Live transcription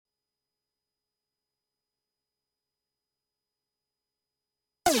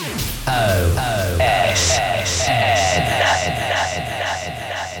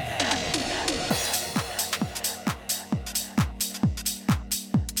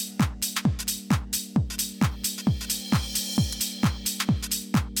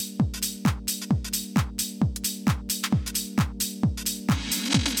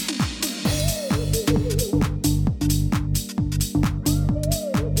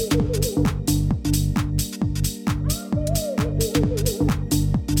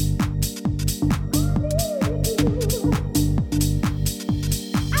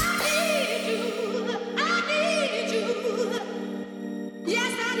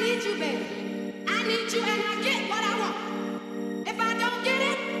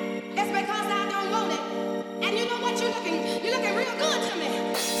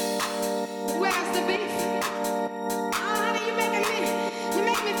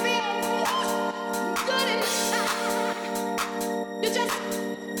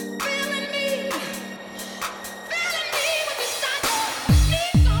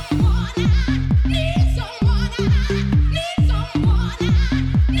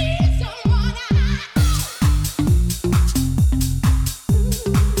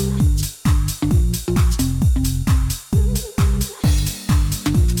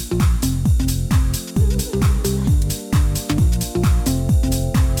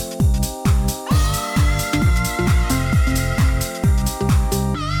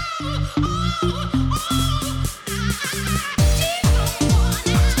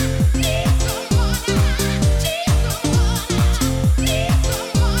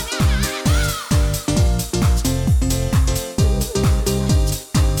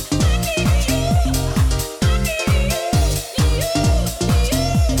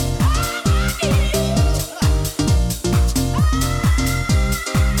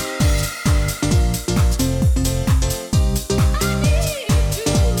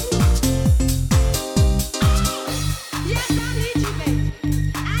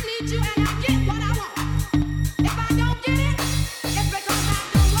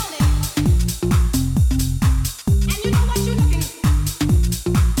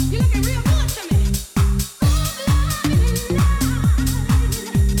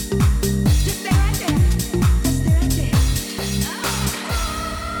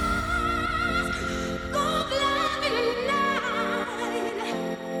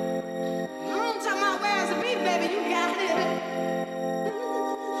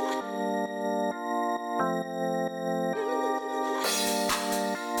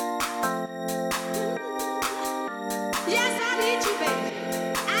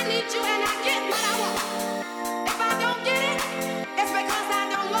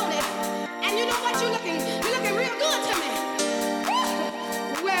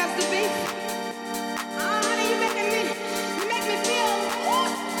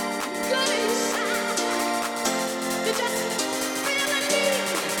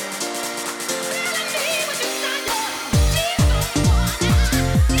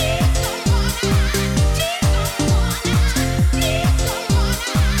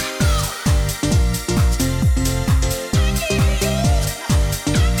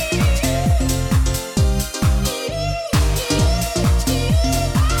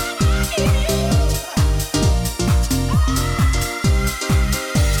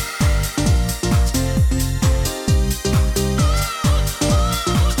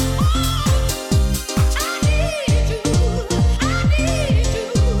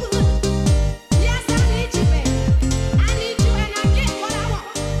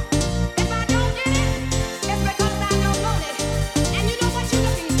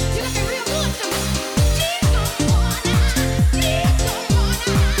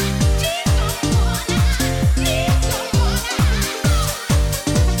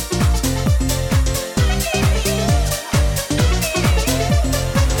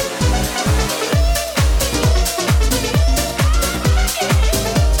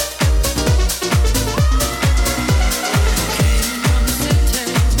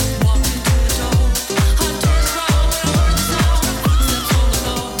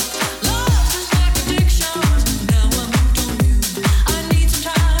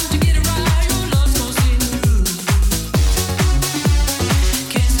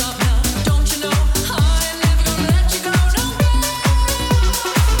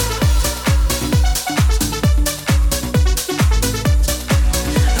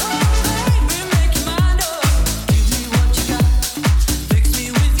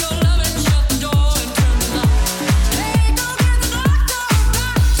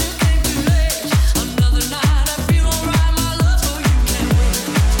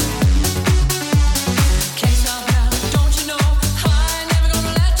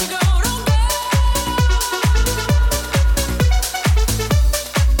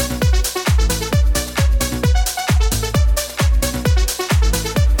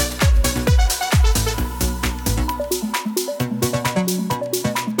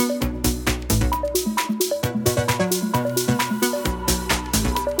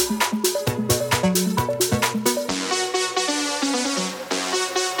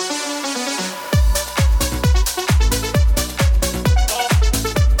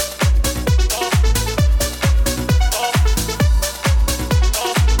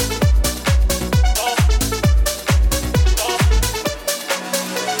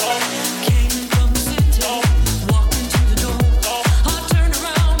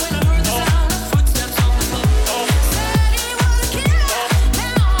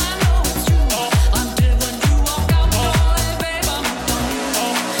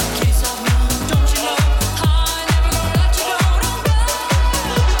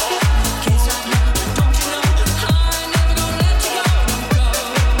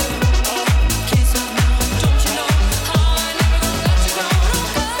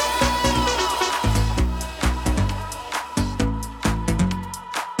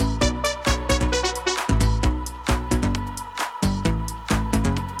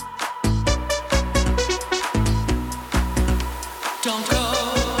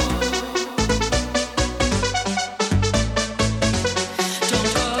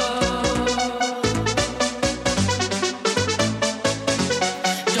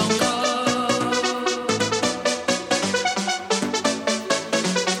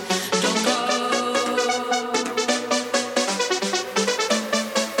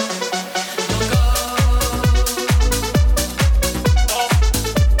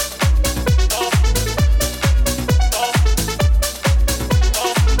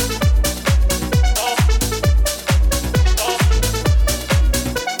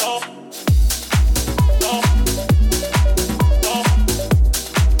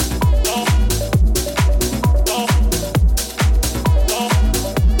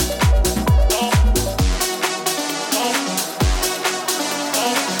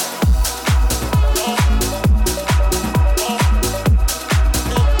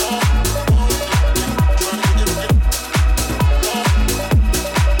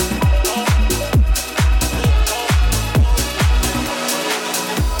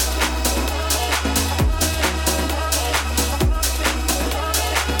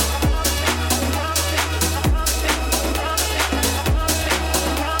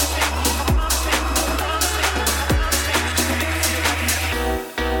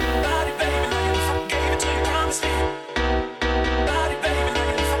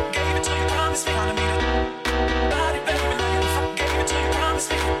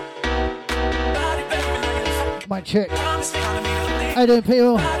Check. How you doing,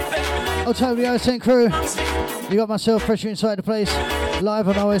 people? I'll tell the OSN crew. You got myself, Pressure Inside the Place, live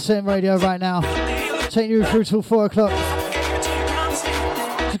on OSN Radio right now. Taking you through till 4 o'clock.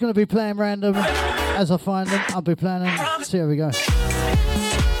 Just going to be playing random as I find them. I'll be playing them. See how we go.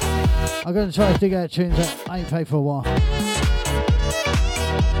 I'm going to try to dig out tunes that I ain't played for a while.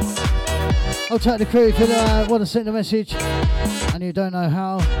 I'll tell the crew if you want to send a message and you don't know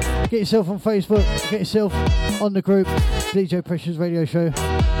how. Get yourself on Facebook, get yourself on the group, DJ Pressure's Radio Show,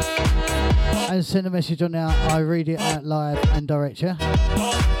 and send a message on there. I read it out live and direct, yeah?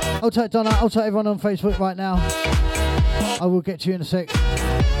 I'll take Donna, I'll take everyone on Facebook right now. I will get to you in a sec.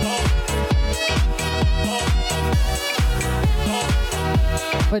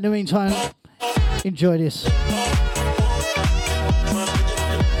 But in the meantime, enjoy this.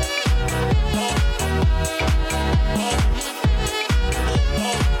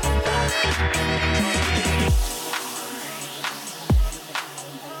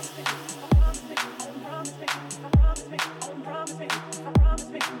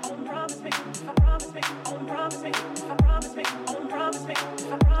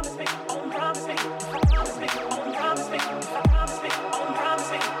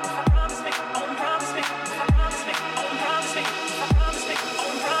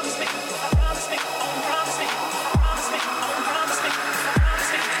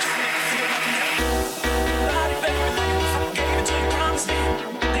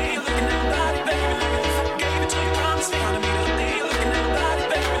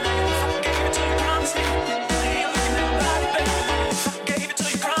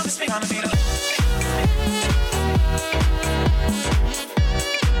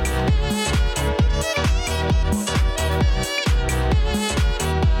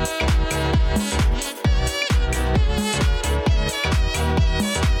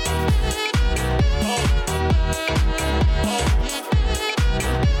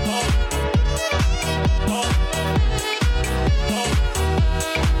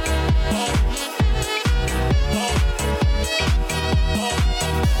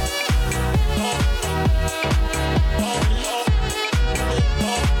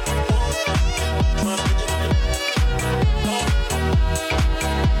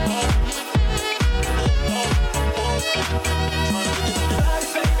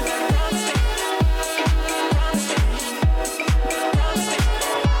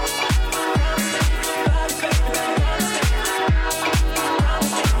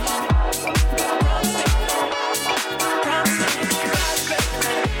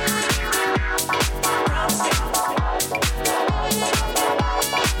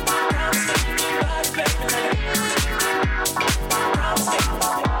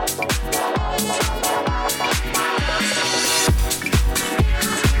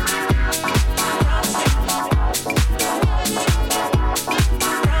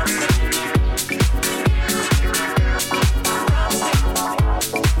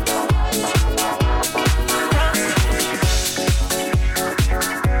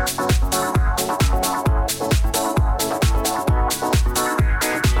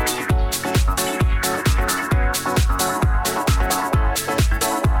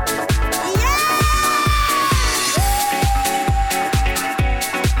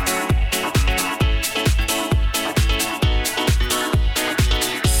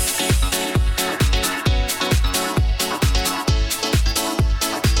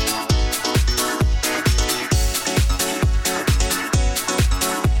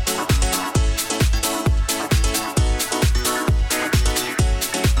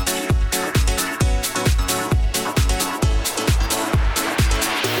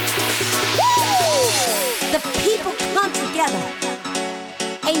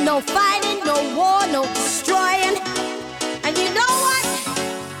 Ain't no fighting, no war, no destroying. And you know what?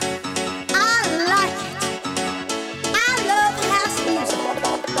 I like it. I love house music.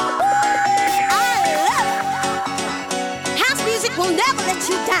 I love it. House music will never let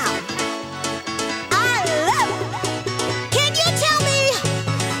you down. I love it. Can you tell me,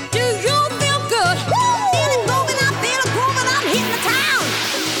 do you feel good? Feel it moving, I feel it grooving, I'm hitting the town.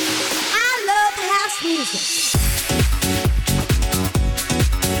 I love house music.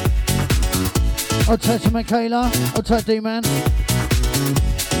 I'll touch to Michaela, I'll touch D-Man.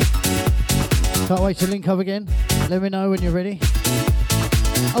 Can't wait to link up again. Let me know when you're ready.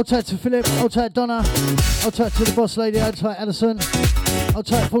 I'll touch to Philip, I'll touch Donna, I'll touch to the boss lady, I'll touch Addison, I'll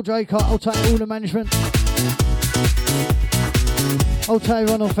touch Paul Draycott, I'll touch all the management. I'll tell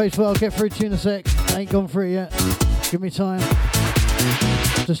everyone on Facebook, I'll get through to you in a sec. I ain't gone through it yet. Give me time.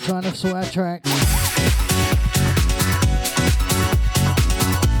 Just trying to sort out tracks.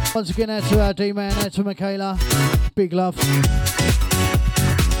 Once again, out to our D-Man, out to Michaela. Big love.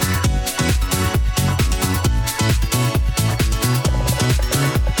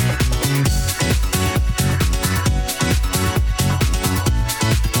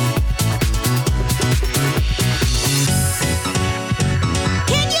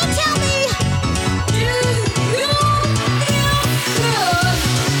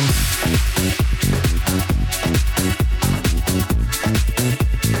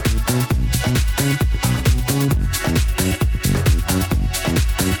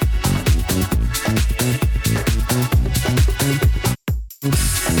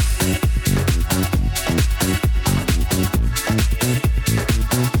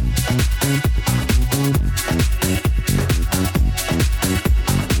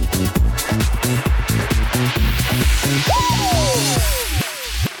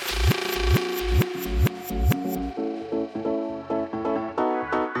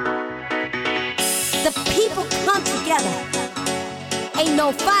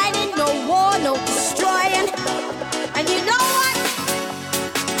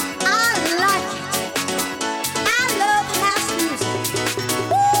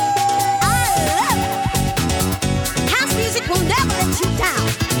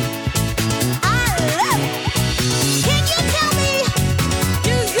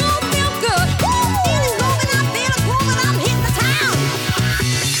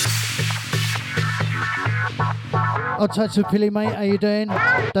 I'll touch with Pilly, mate. How you doing?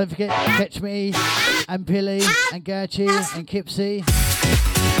 Don't forget to catch me and Pilly and Gachi and Kipsy.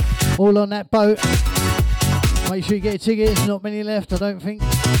 All on that boat. Make sure you get a ticket. There's not many left, I don't think.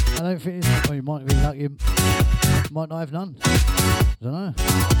 Well, you might be lucky. Might not have none. I don't know.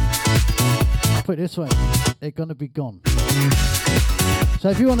 Put it this way. They're going to be gone. So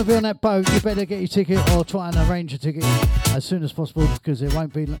if you want to be on that boat, you better get your ticket or try and arrange a ticket as soon as possible because there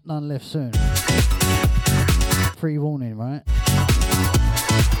won't be none left soon. Pre-warning, right?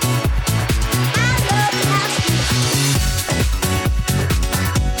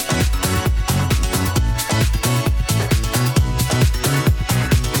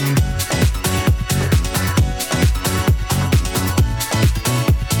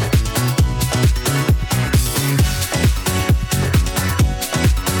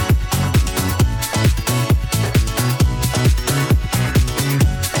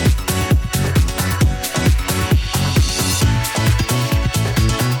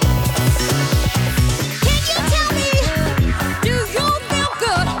 Can you tell me, do you feel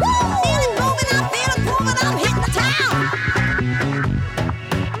good? Feel it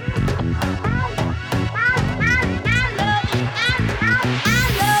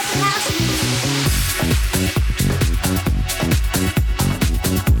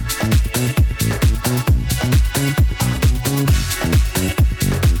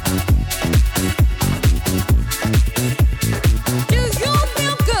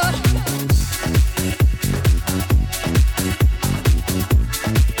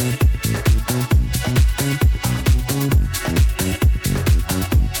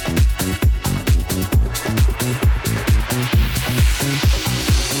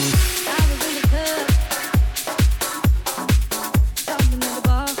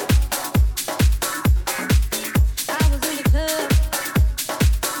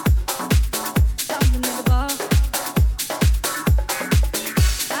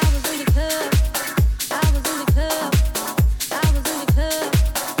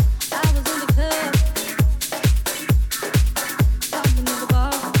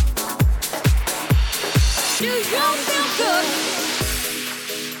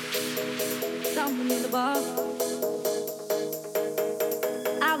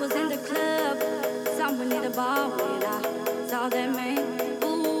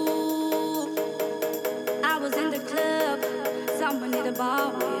the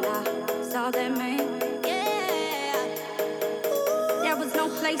bar when I saw that man. Yeah, there was no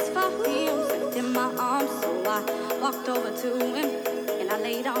place for him except in my arms, so I walked over to him and I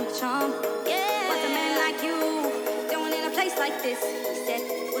laid on the charm. Yeah, what's a man like you doing in a place like this? He said,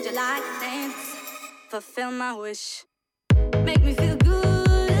 would you like to dance? Fulfill my wish. Make me feel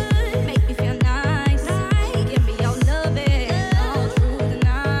good, make me feel nice. Give me your loving all through the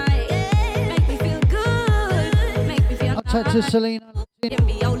night. Make me feel good, make me feel nice. Outside to Selena. Give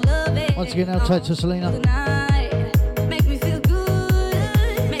me your loving. Once again, outside to Selena. Make me feel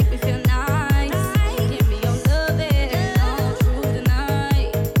good, make me feel nice. Give me your loving all through the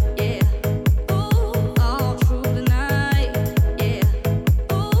night. Yeah, ooh, all through the night. Yeah,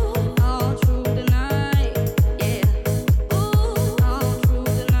 ooh, all through the night. Yeah, ooh, all through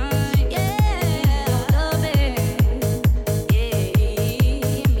the night. Yeah, your loving. Yeah,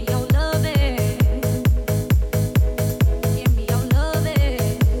 give me your loving. Give me your loving.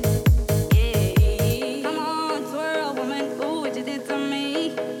 Yeah, come on, twirl, woman. Ooh, what you did to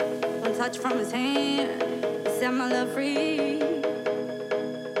me. One touch from his hand, set my love free.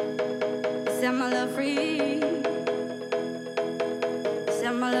 Set my love free.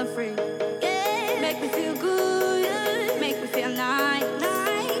 Set my love free. Yeah, make me feel good, make me feel nice.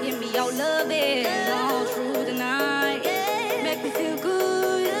 Give me your loving all through the night. Make me feel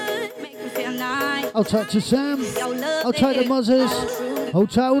good, make me feel nice. Outside to Sam. Your loving Outside the Mozzers. all through the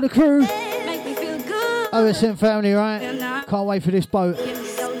Hold tight, all the crew. make me feel good. OSM family, right? Can't wait for this boat. Give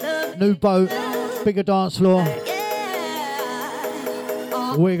me your love. New boat. Bigger dance floor. Yeah.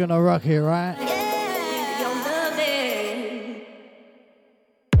 Oh, We're gonna rock it, right? yeah. Your loving.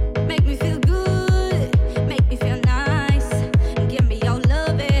 Make me feel good, make me feel nice. Give me your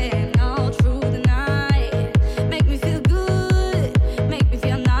loving all through the night. Make me feel good, make me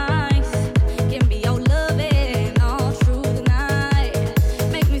feel nice. Give me your loving all through the night.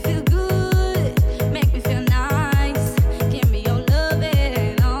 Make me feel good, make me feel nice. Give me your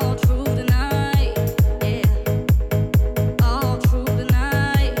loving all through the night. Yeah, all through the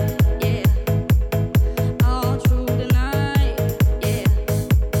night. Yeah.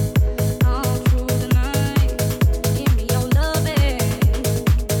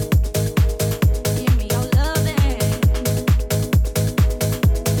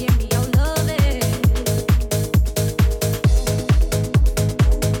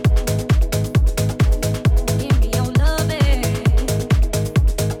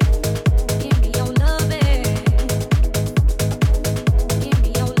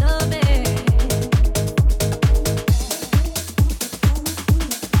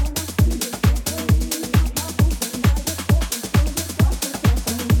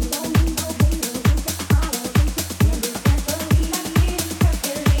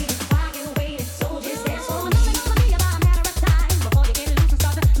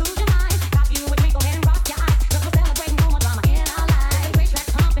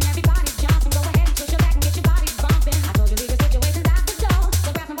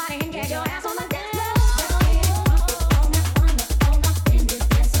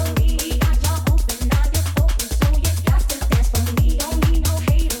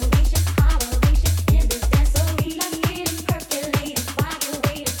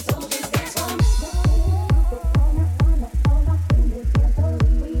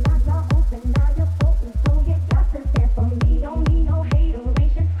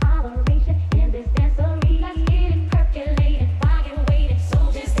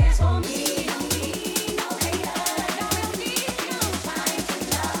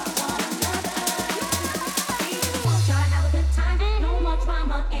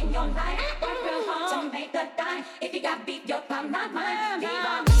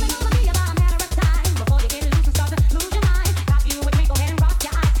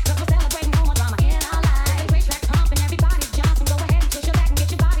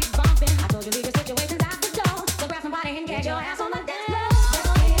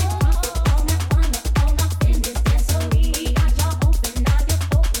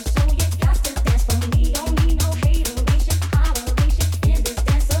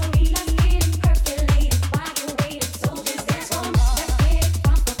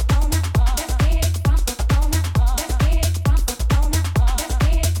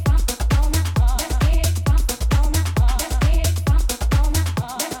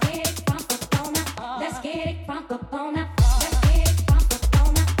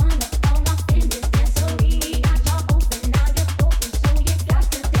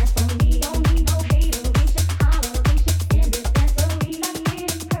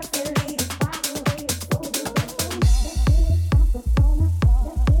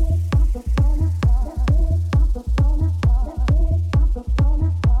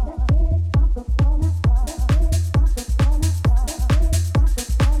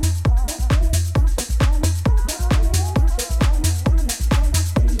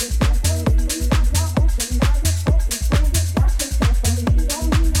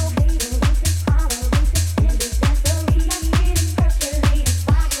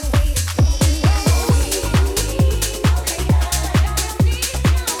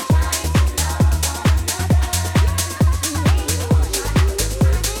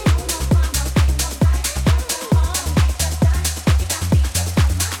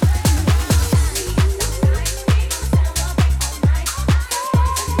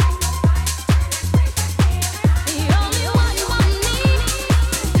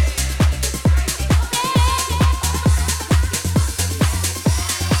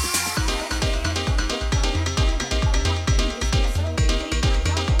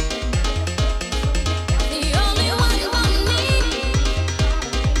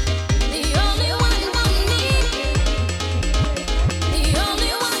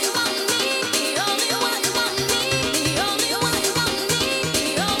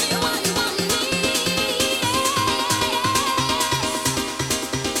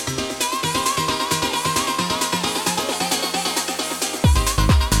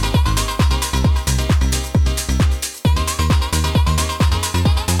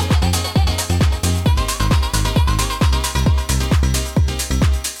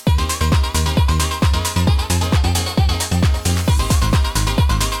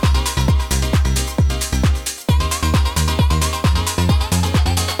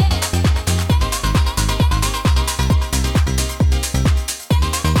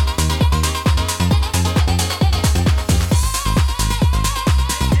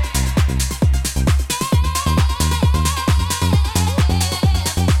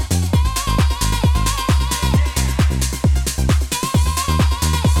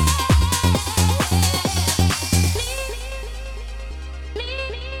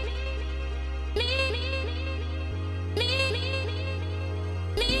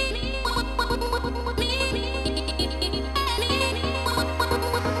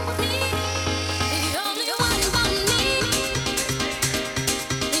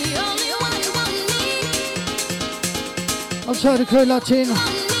 I'm sorry the crew locked in.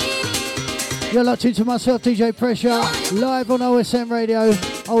 You're locked into myself, DJ Pressure, live on OSM Radio,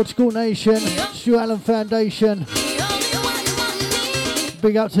 Old School Nation, Stu Allen Foundation.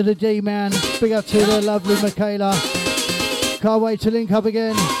 Big up to the D-Man, big up to the lovely Michaela. Can't wait to link up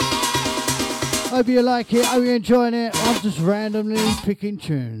again. Hope you like it, hope you're enjoying it. I'm just randomly picking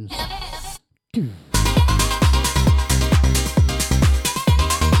tunes.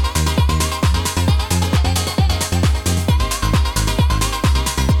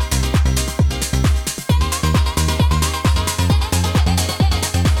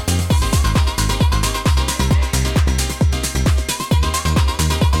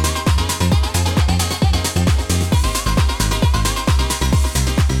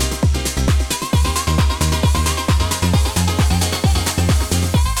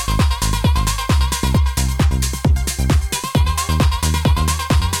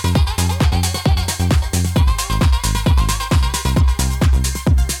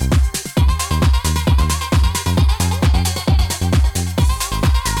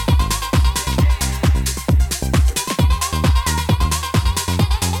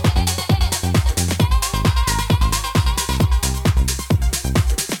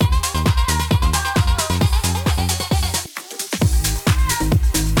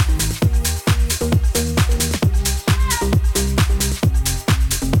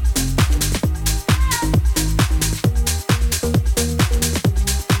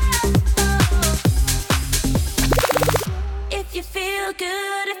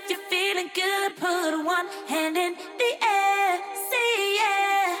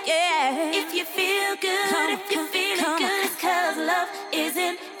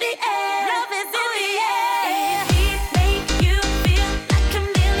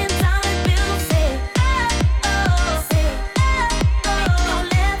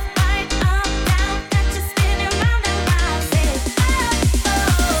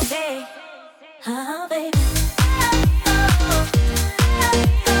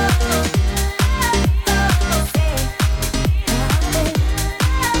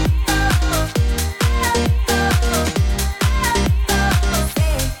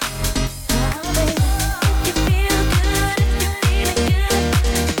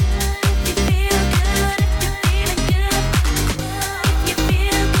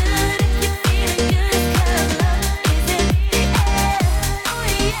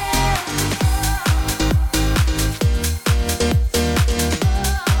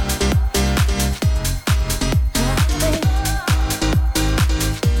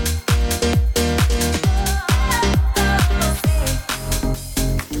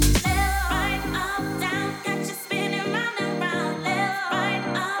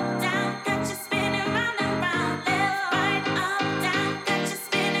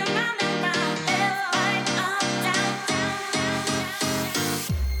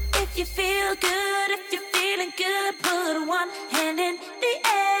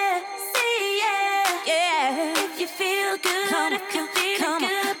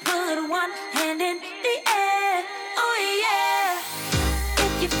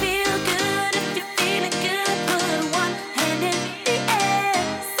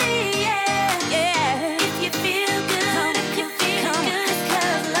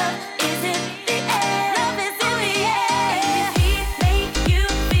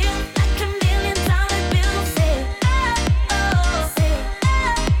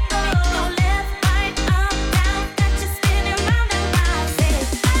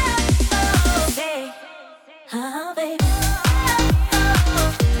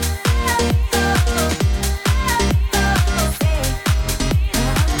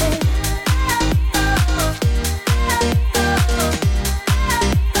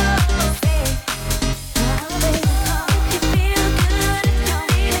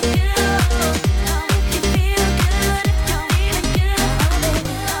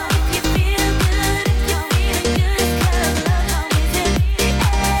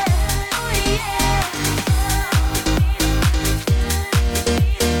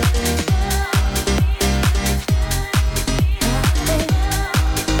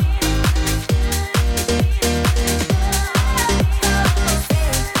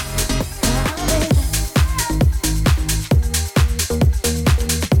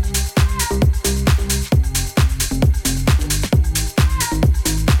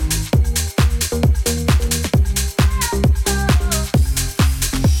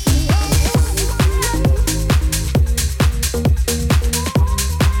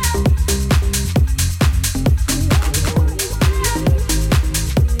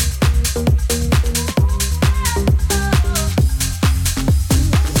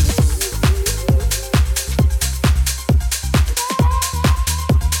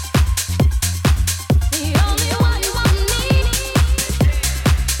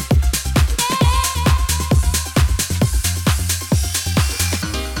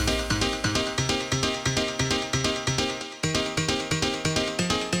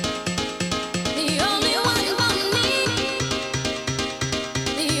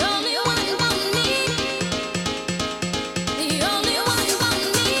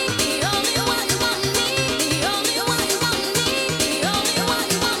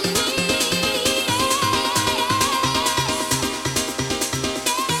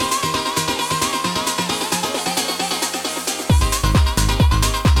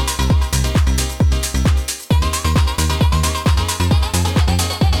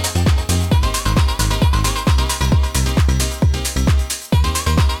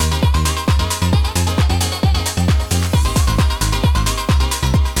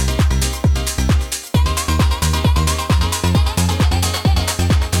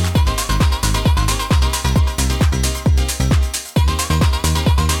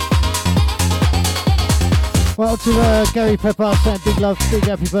 out to Gary Pepper saying big love, big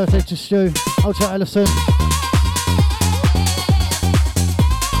happy birthday to Stu. Out to Ellison.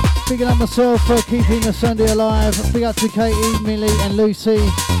 Bigging up myself for keeping the Sunday alive. Big up to Katie, Millie and Lucy.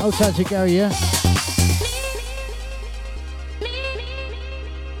 Out to Gary, yeah?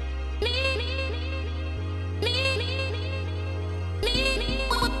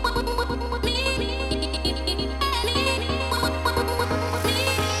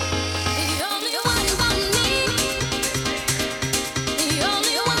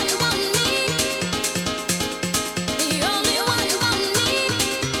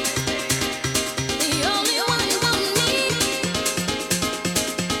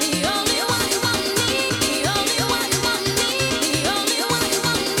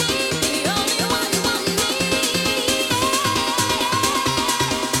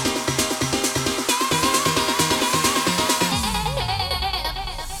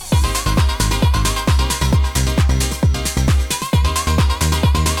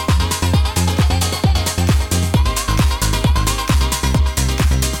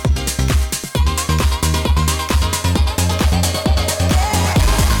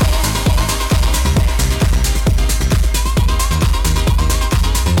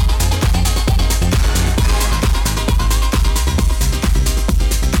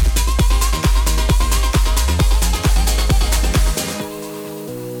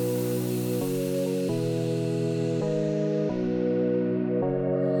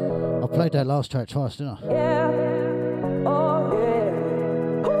 That last track twice, didn't I? Yeah. Oh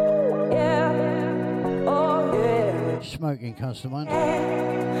yeah. Ooh, yeah. Oh yeah. Smoking comes to mind. Oh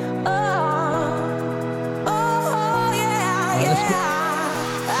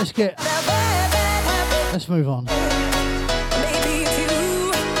yeah. Let's move on.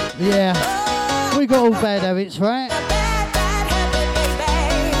 Yeah. We got all bad habits, right?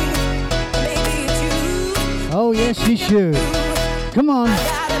 Oh yes, it's you. Come on.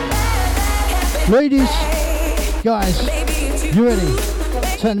 Ladies, guys, you ready?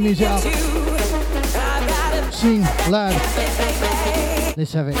 Turn the music up. Sing loud.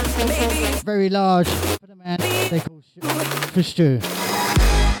 Let's have it. Very large. For the man they call for Stu.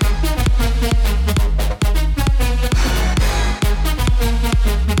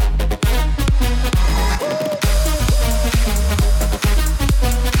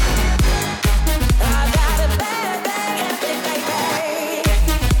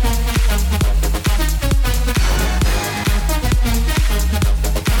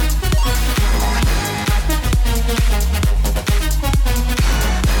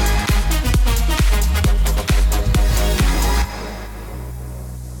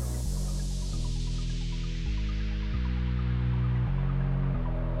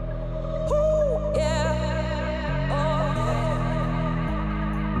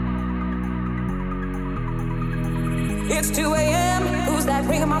 It's 2 a.m. Who's that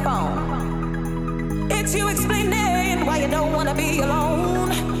ringing my phone? It's you explaining why you don't want to be alone.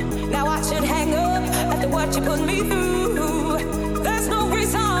 Now I should hang up after what you put me through. There's no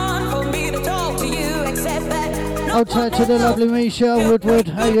reason for me to talk to you except that. Outside to the lovely Michelle Woodward.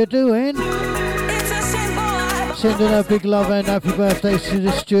 How you doing? It's a sin, boy. Sending her big love and happy birthdays to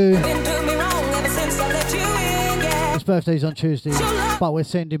the Stu. Been doing me wrong ever since I let you in, yeah. His birthday's on Tuesday, but we're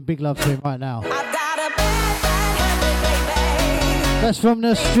sending big love to him right now. That's from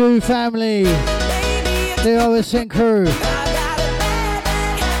the Stu family, the OSN crew.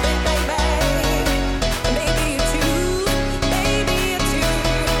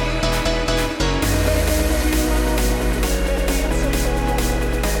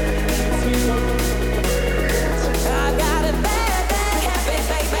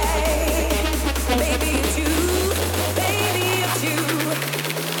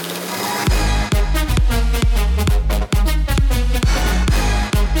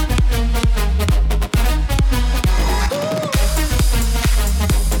 Ooh.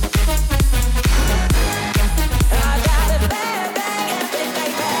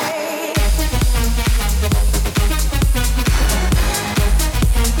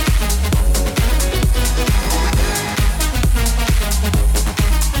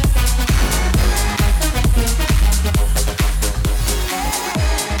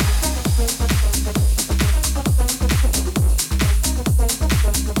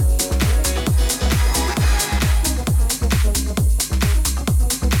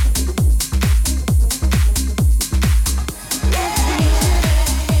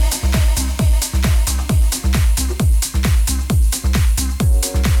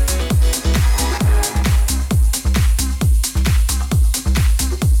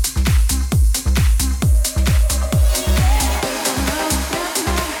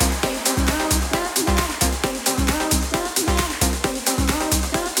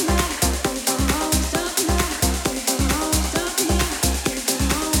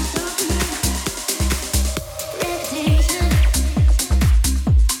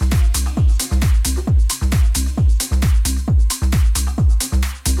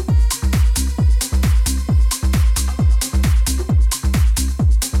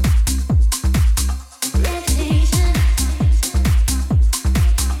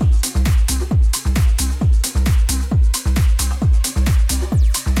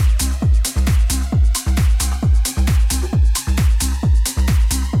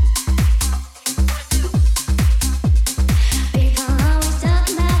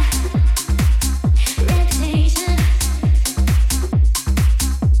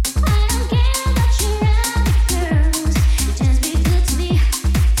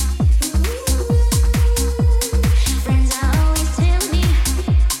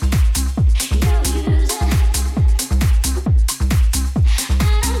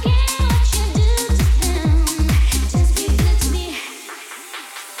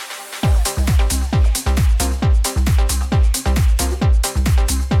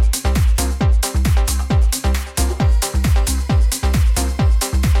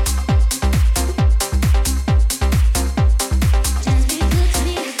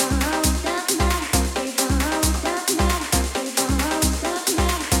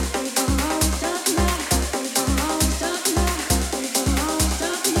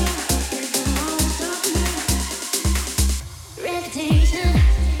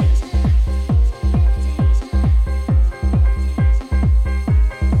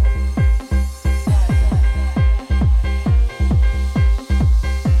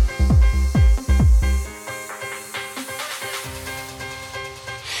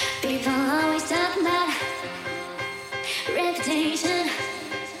 levitation.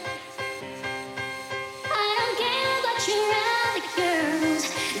 I don't care about your other girls.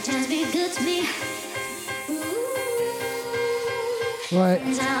 Just be good to me. Right.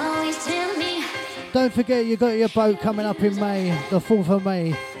 Friends always tell me. Don't forget you got your boat coming up in May, the 4th of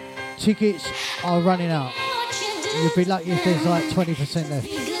May. Tickets are running out. You'd be lucky if there's like 20% left.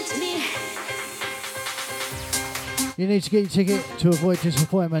 You need to get your ticket to avoid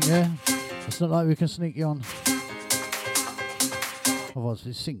disappointment, yeah? It's not like we can sneak you on. Otherwise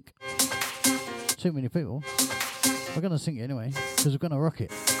we sink. Too many people. We're going to sink it anyway, because we're going to rock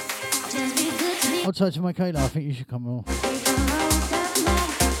it. I'll talk to Michaela, I think you should come on.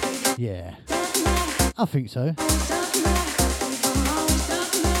 Yeah. I think so.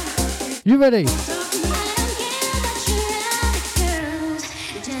 You ready?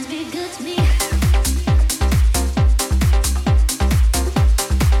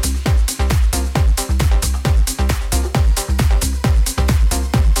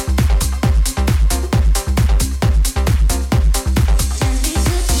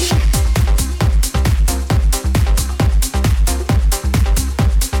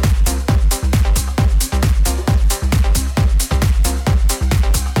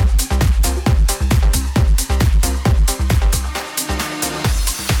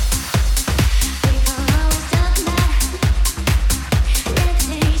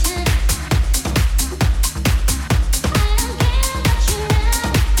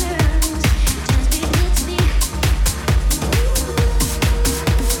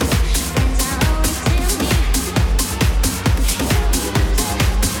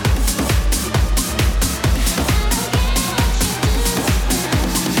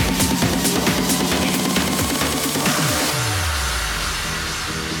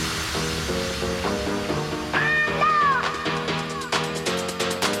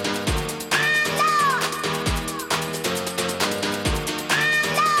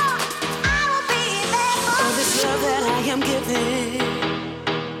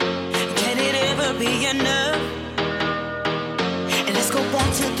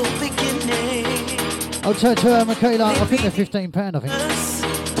 I'll turn to Michaela, I think they're £15, I think.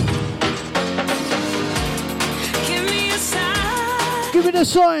 Give me the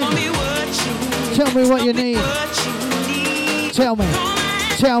sign. Tell me what you need. Tell me.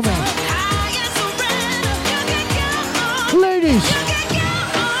 Tell me. Ladies,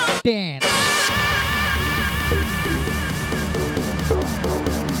 dance.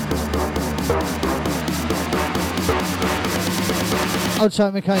 I'll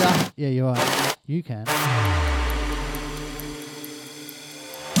tell Michaela. Yeah, you're right. You can.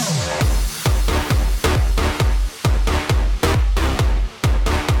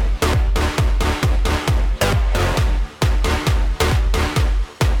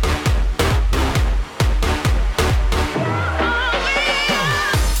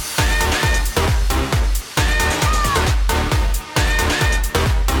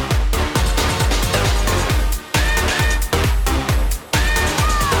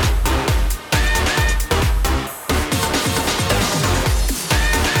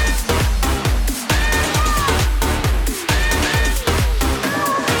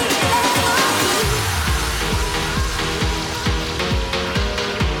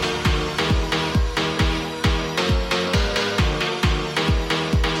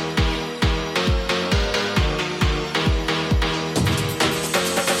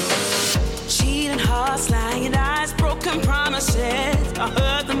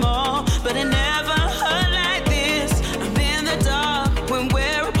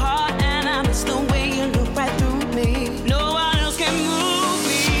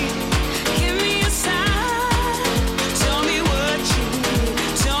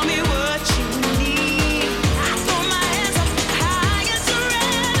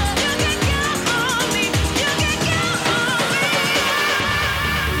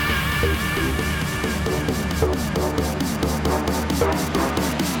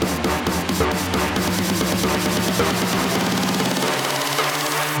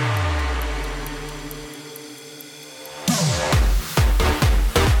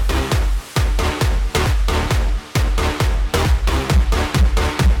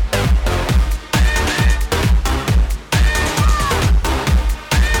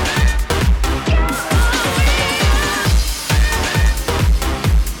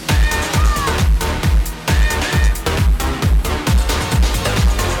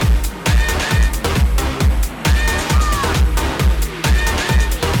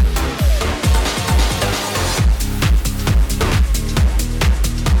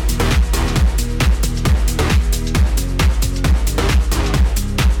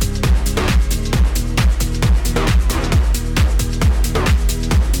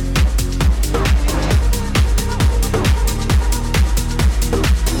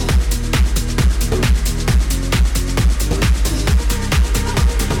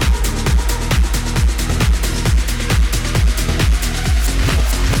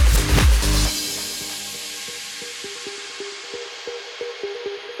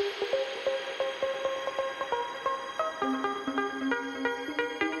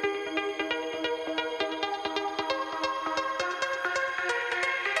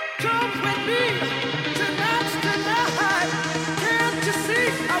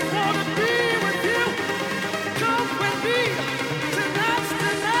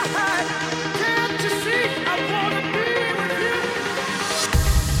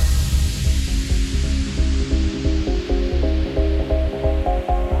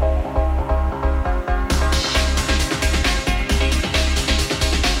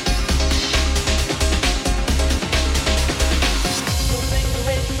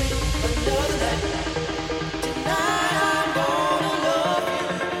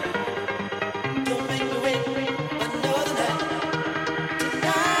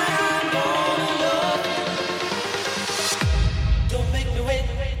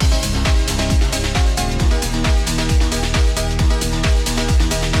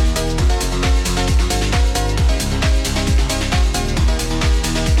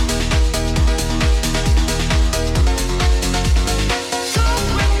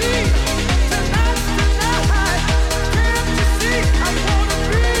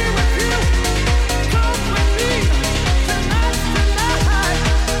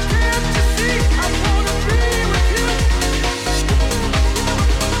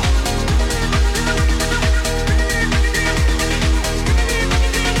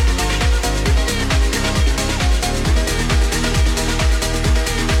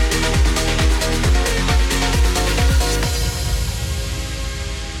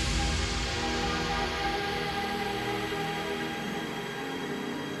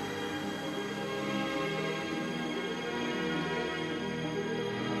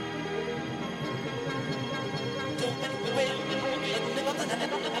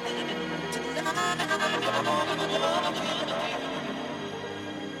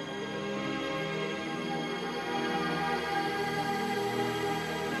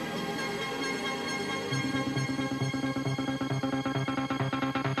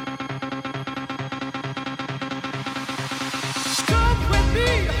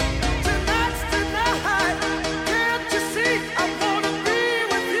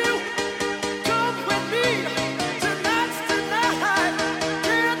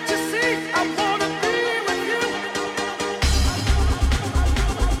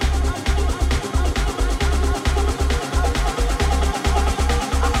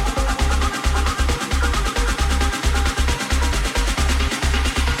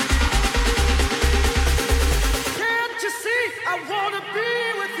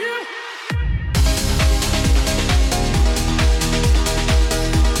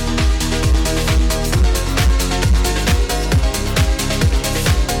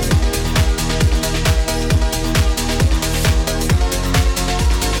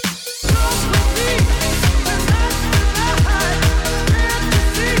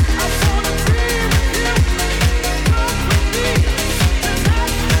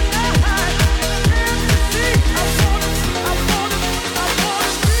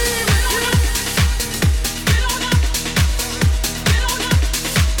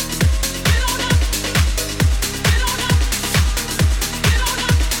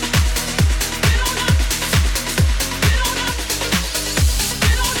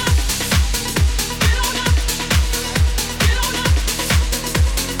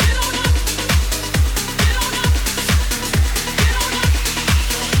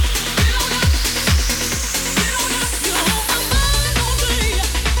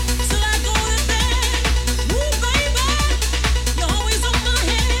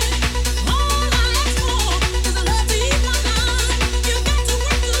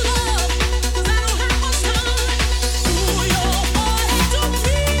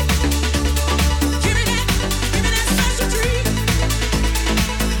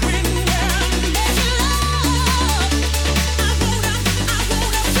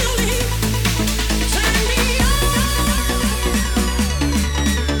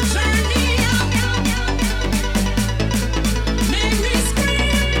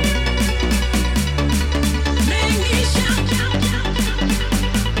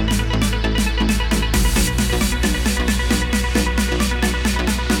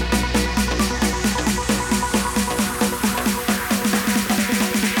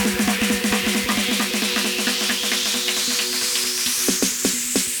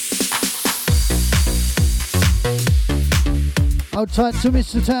 Hold tight to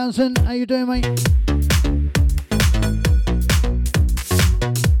Mr. Townsend. How you doing, mate?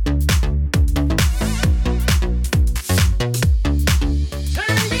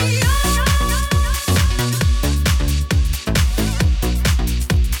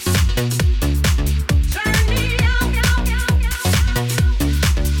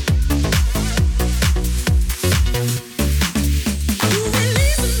 You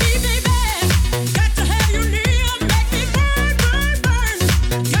release me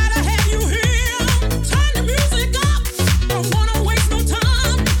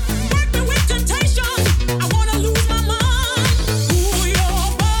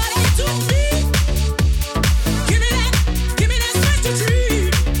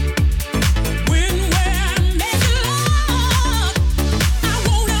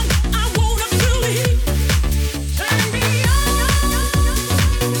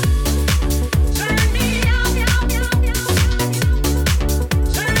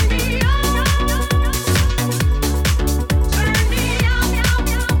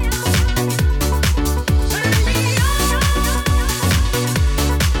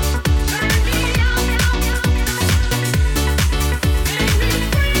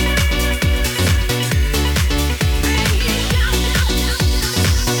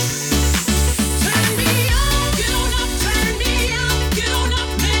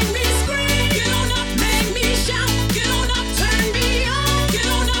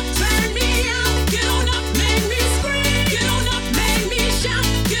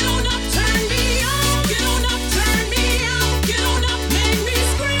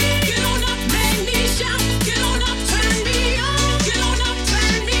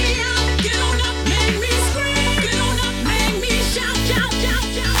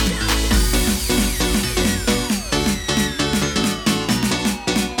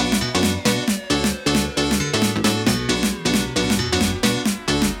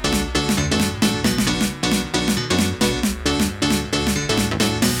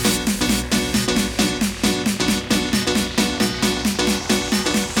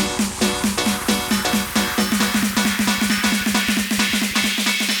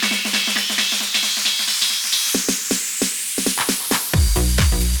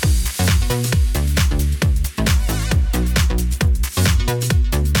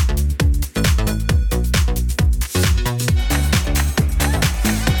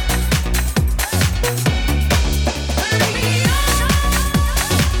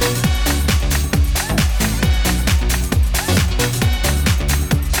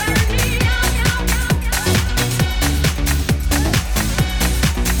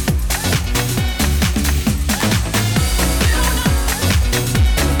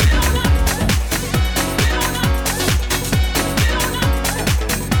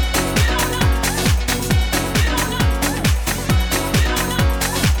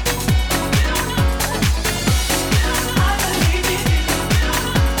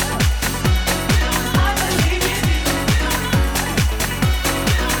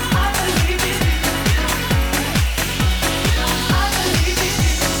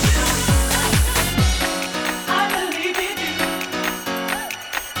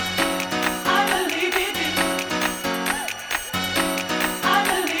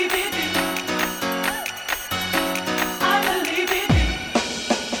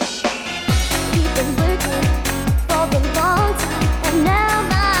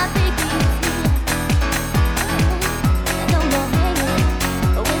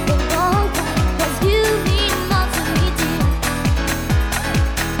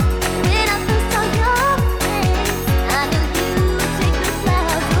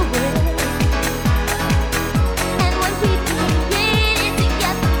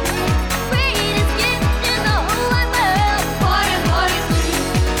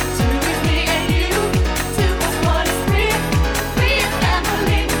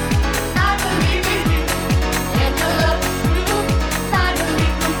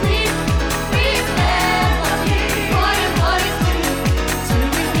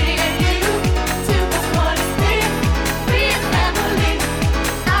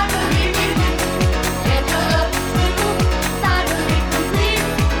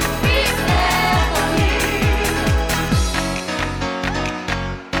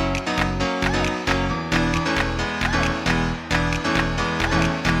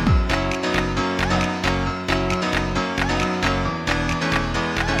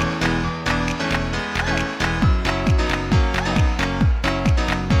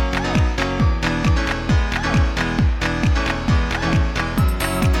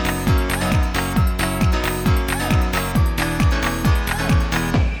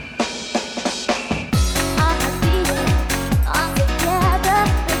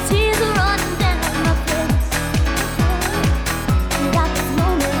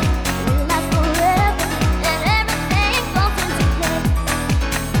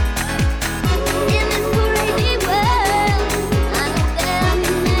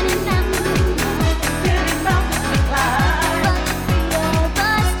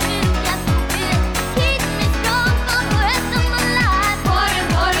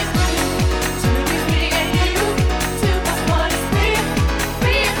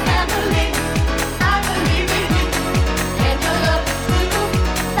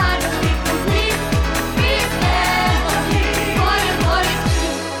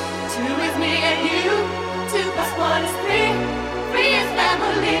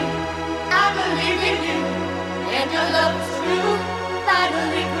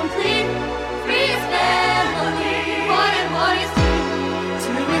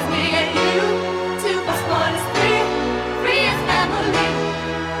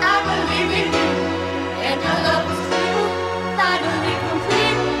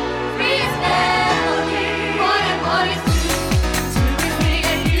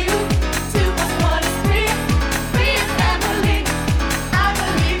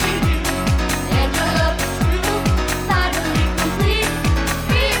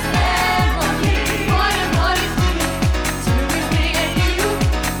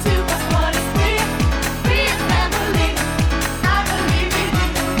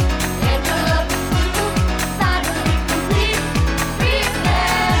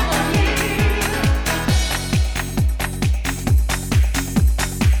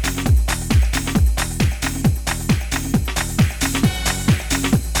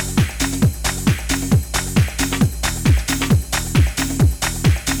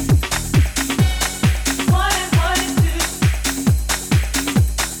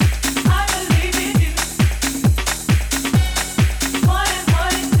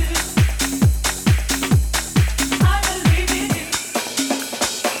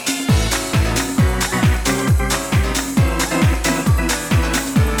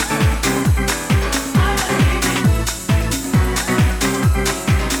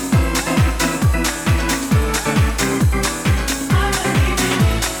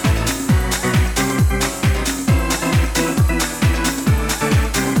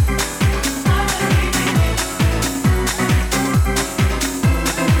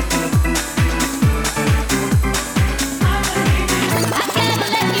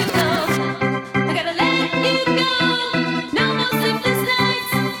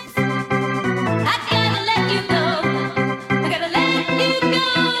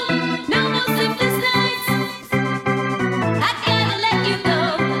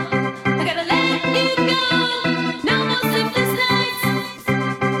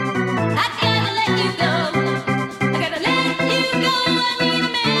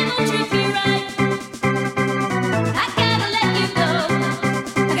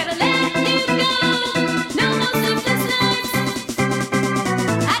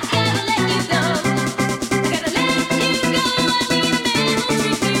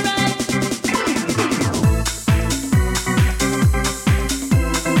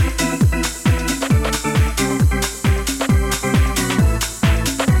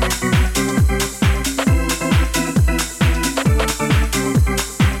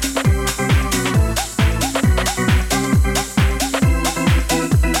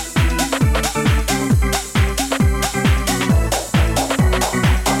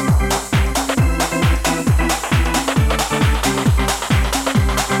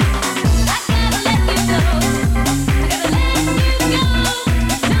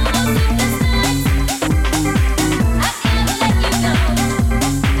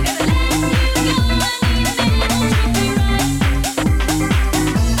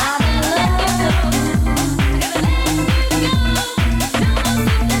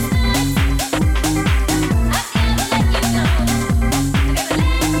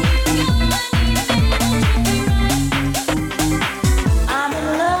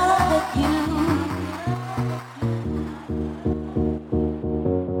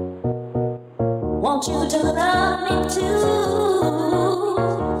Want you to love me too.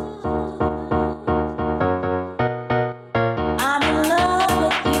 I'm in love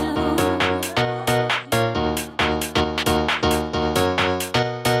with you.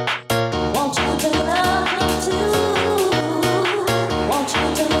 Want you to love me too. Want you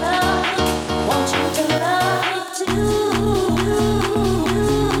to love me. Want you to love me too.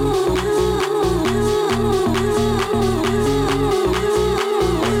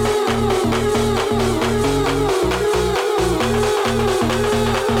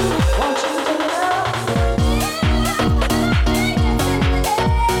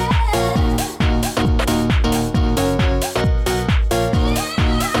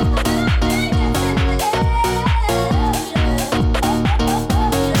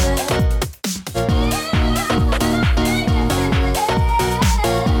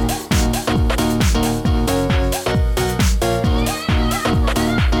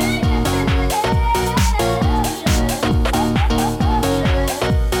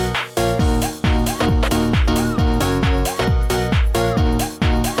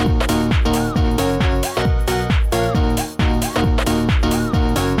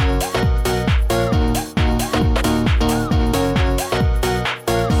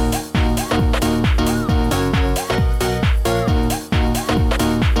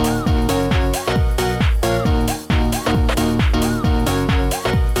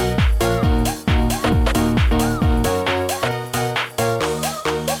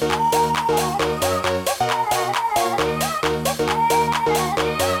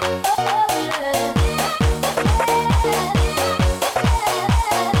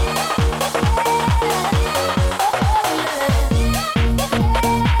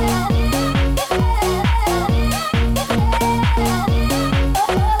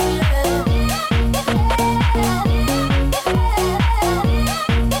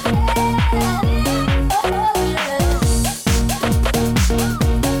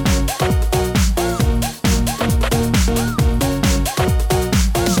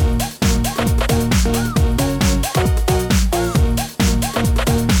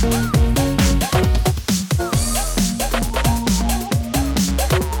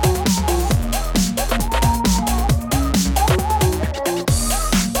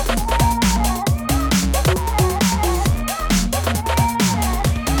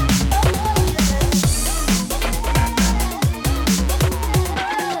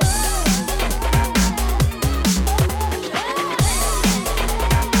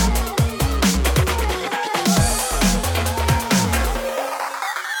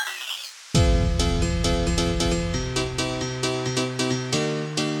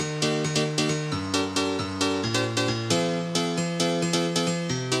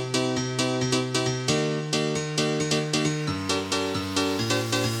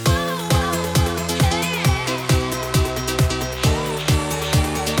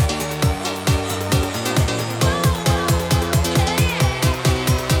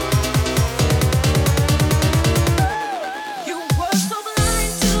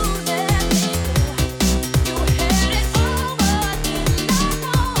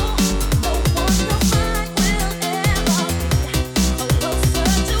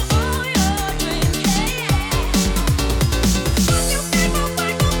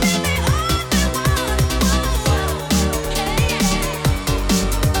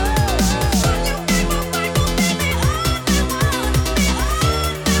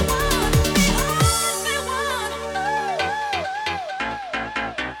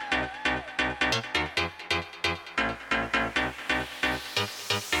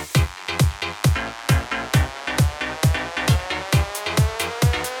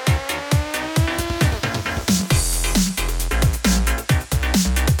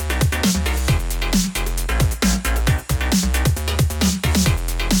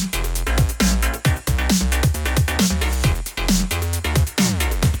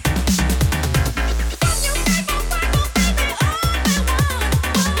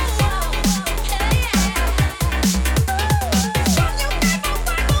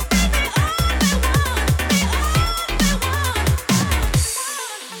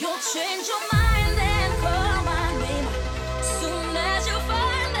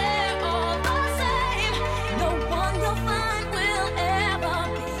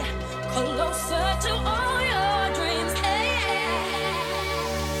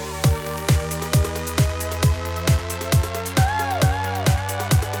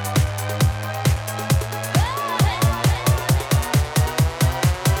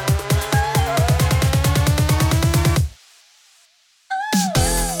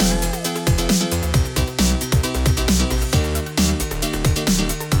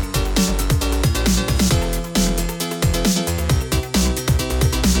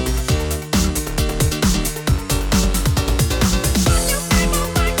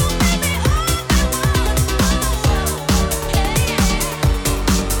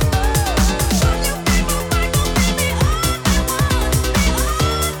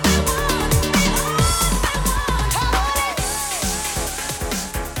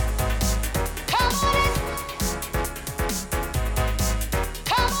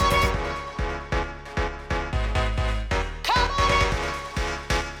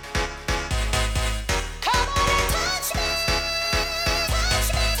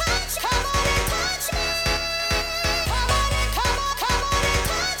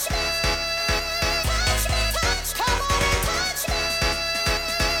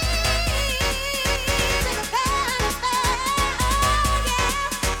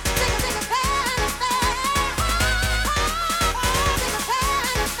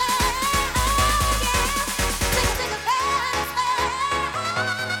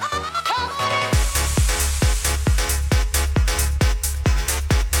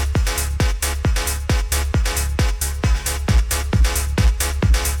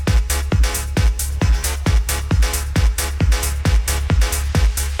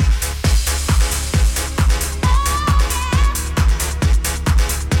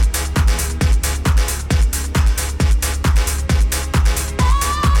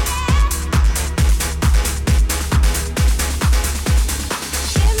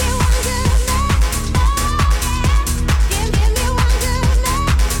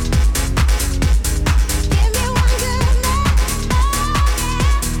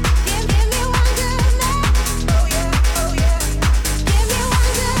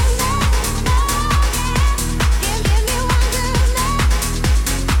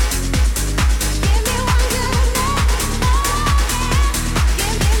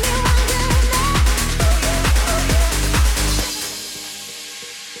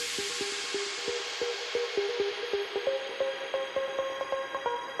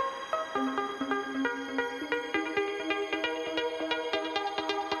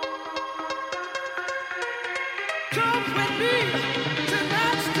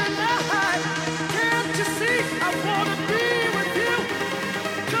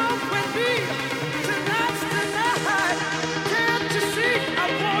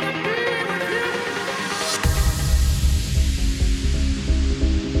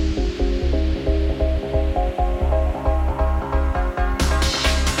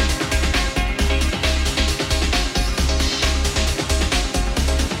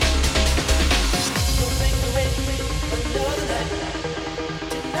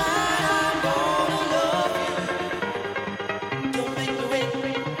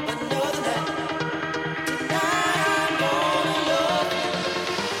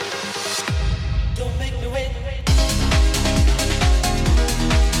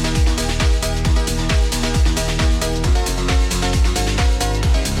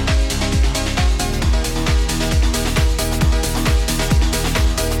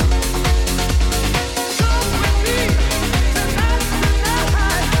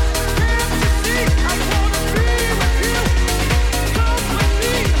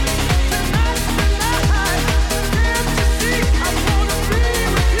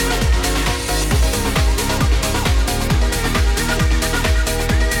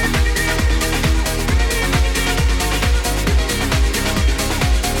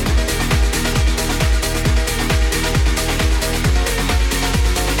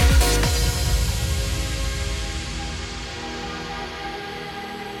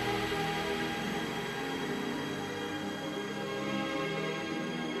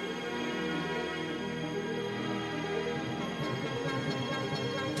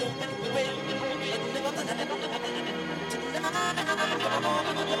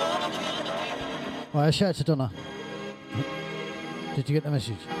 Right, shout out to Donna. Did you get the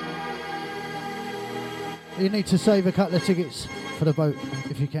message? You need to save a couple of tickets for the boat,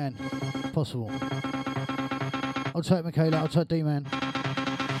 if you can, possible. I'll take Michaela, I'll take D-Man.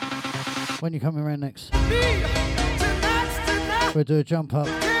 When you coming around next? We'll do a jump up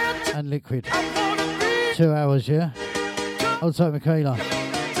and liquid. 2 hours, yeah? I'll take Michaela.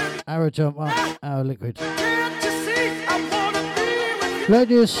 Hour jump up, hour liquid.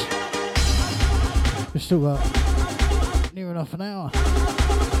 Ladies, we've still got near enough an hour.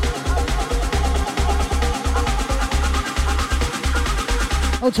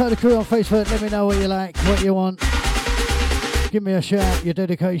 I'll tell the crew on Facebook, let me know what you like, what you want. Give me a shout, your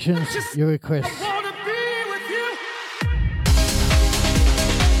dedications, your requests.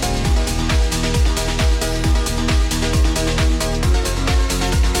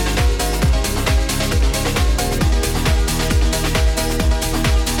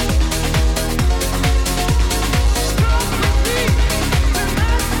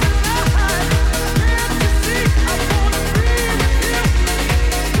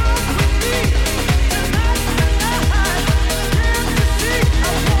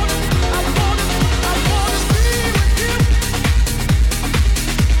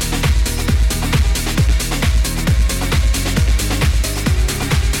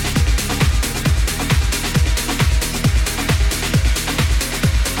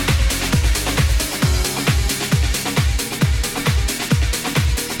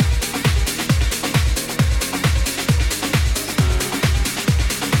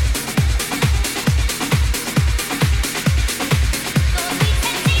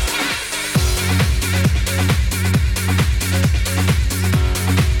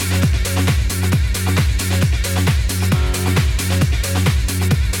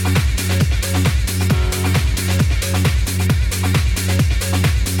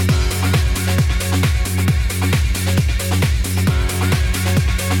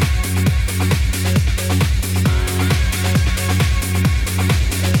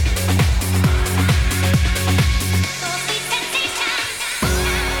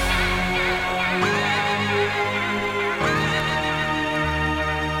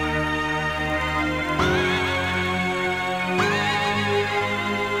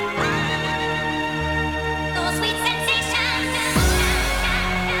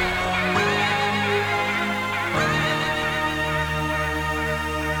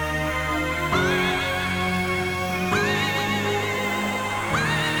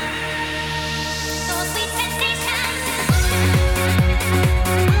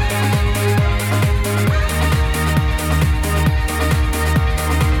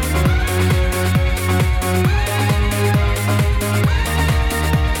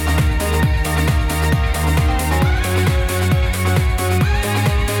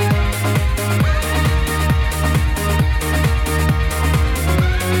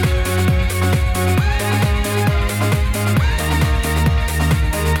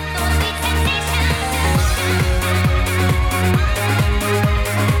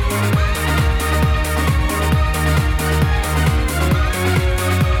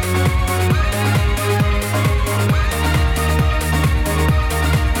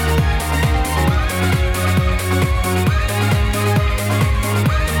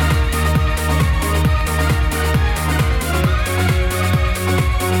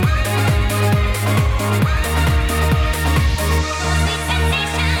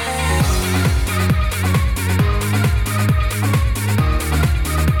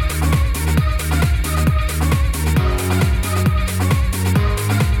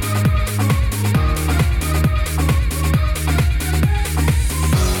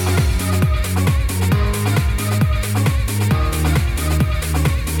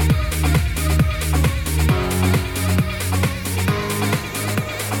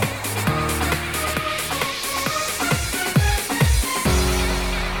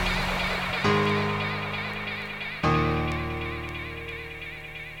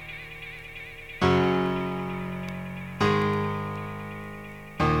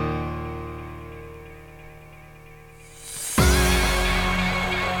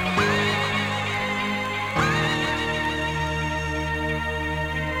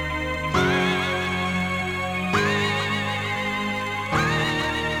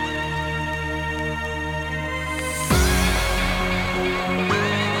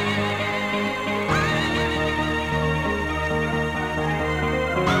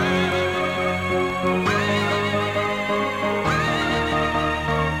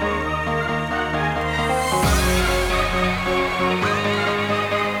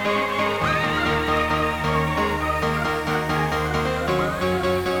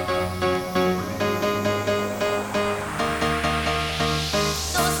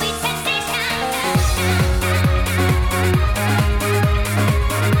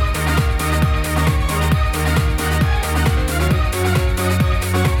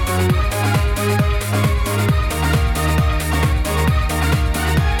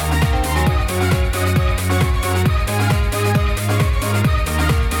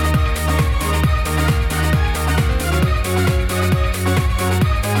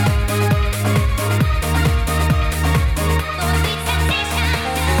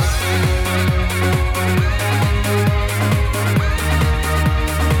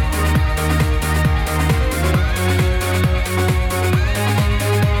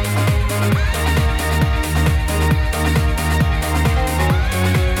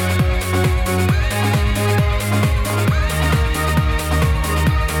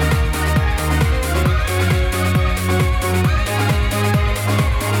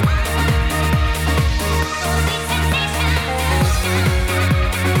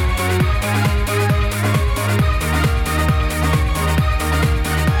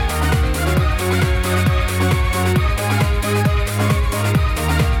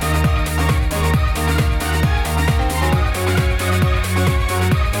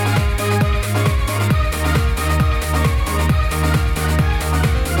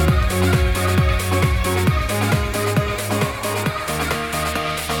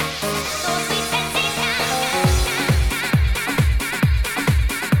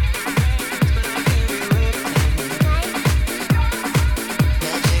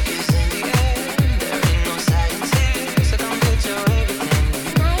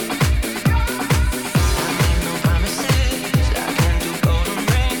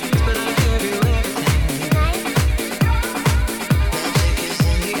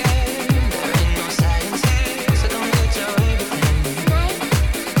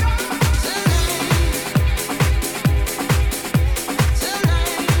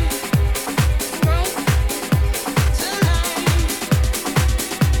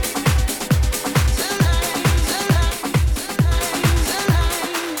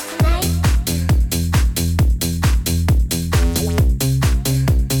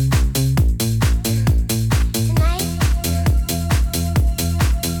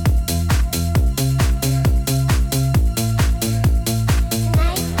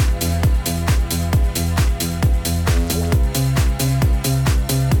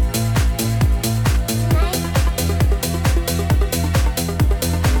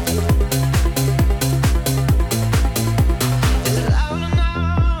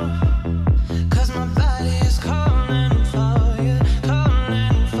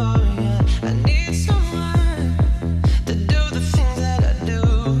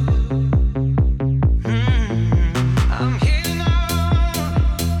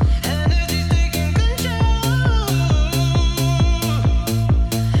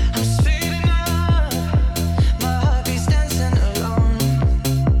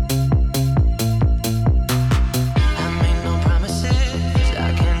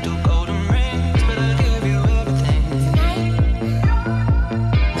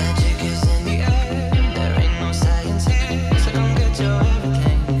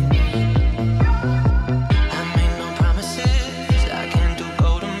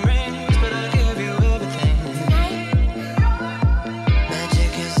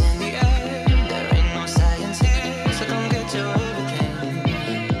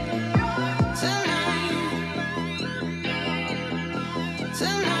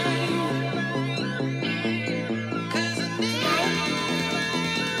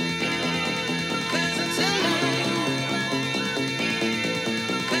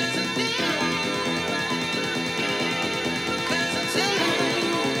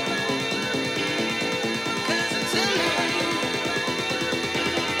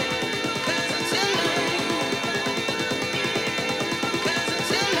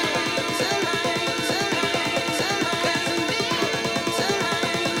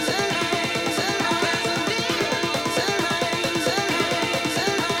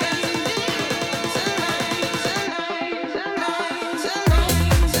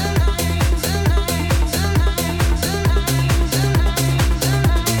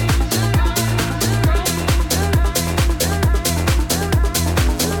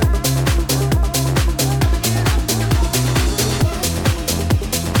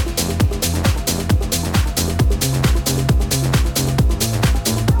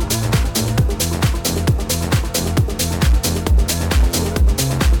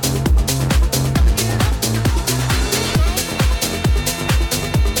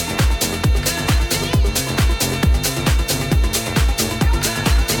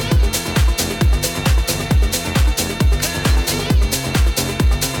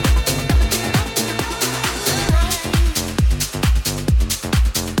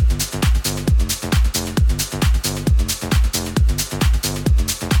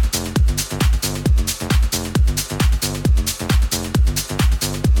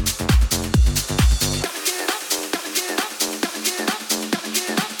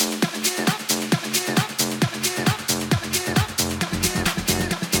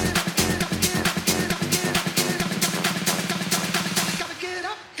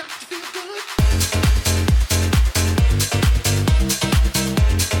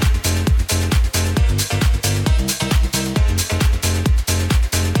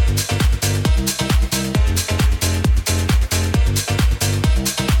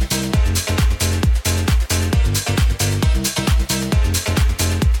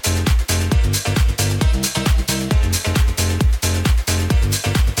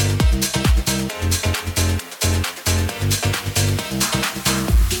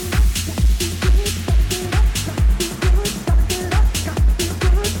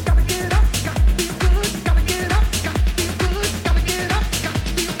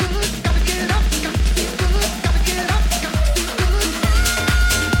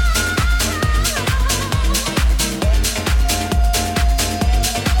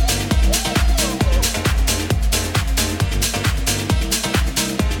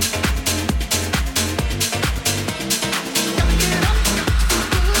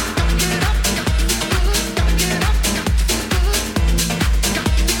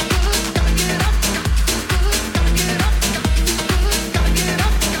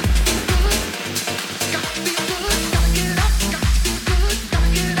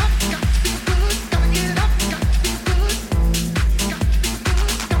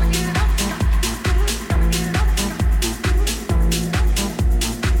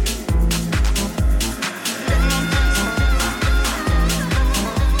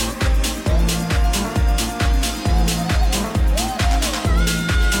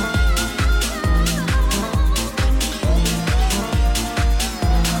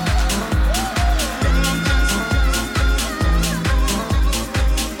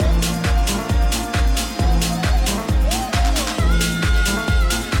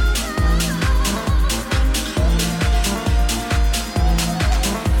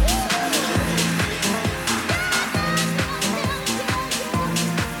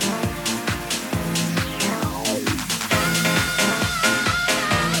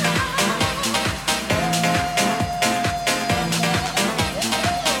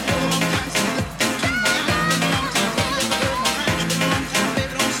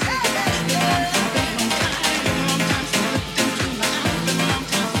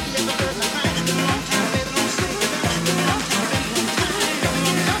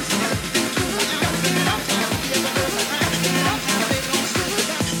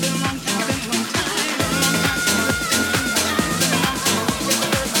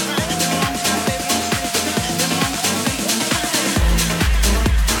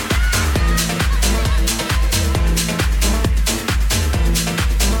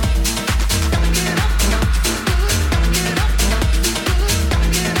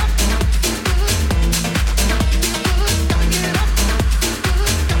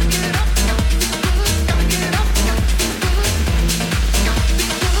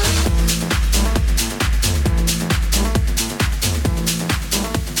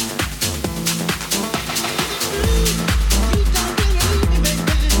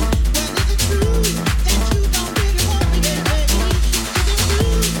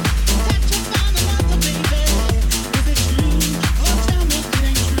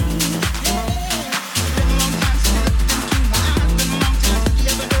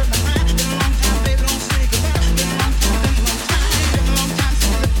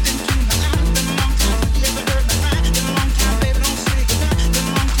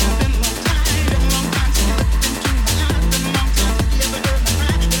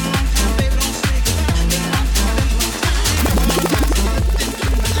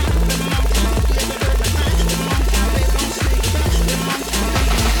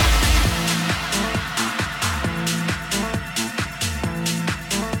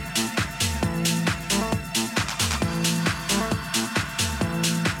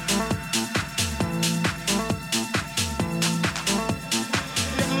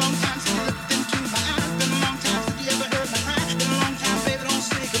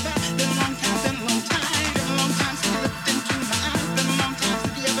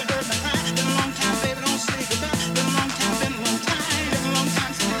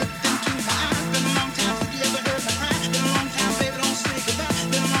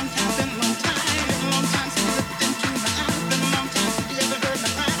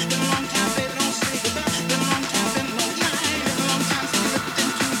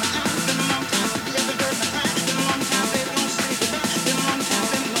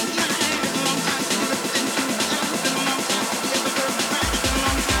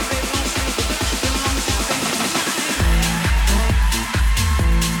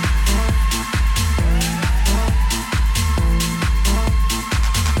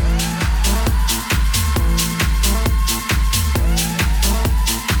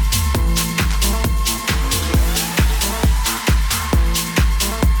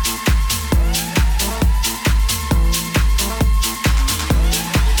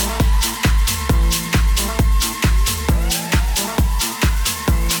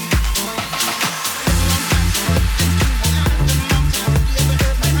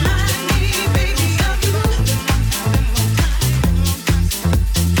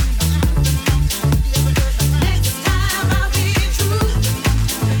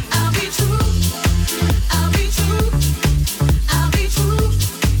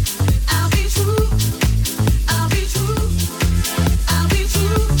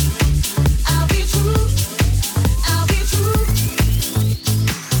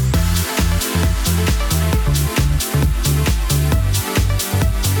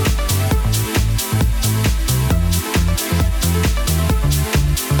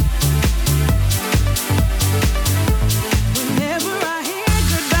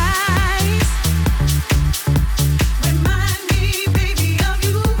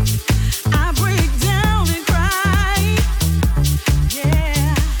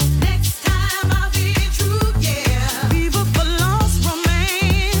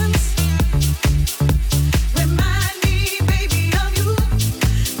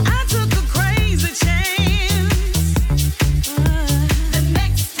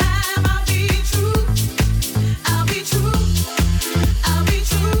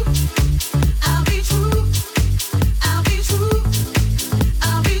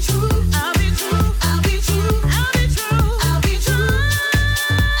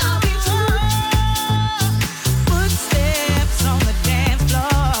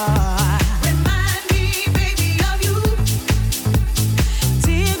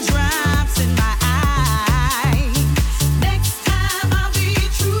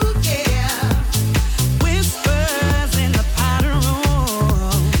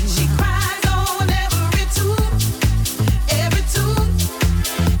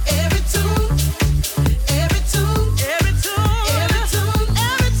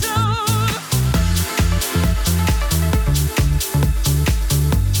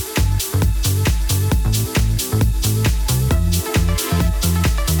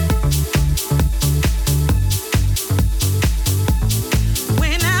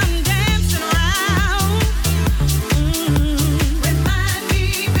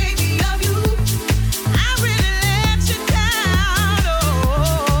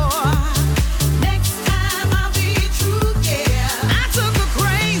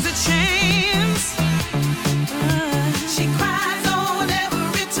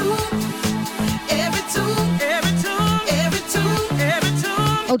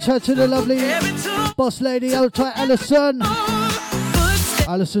 Out to the lovely boss lady, out to Alison.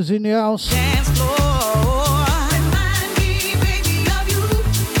 Alison's in the house.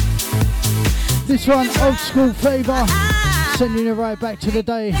 This one, old school flavour, sending you right back to the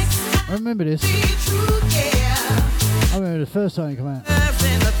day. I remember this. I remember the first time it came out.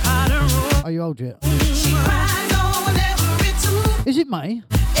 Are you old yet? Is it May?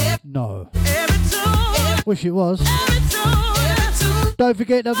 No. Wish it was. Don't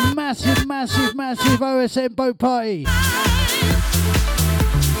forget the massive OSM boat party.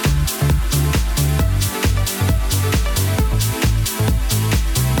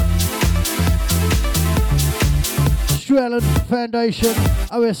 Strellan Foundation,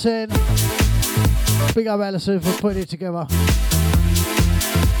 OSN. Big up Alison for putting it together.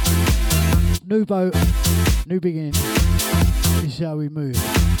 New boat, new beginning. This is how we move.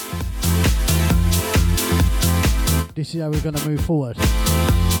 This is how we're going to move forward.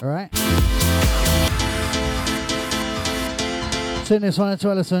 Alright? Send this one out to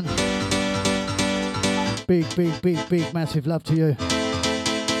Alison. Big, massive love to you.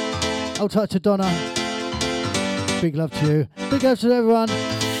 I'll touch to Donna. Big love to you. Big love to everyone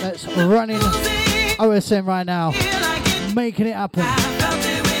that's running OSM right now. Making it happen.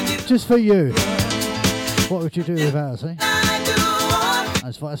 Just for you. What would you do without us, eh?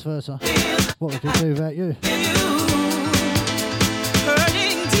 That's vice versa. What would you do without you?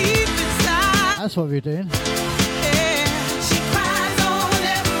 That's what we're doing.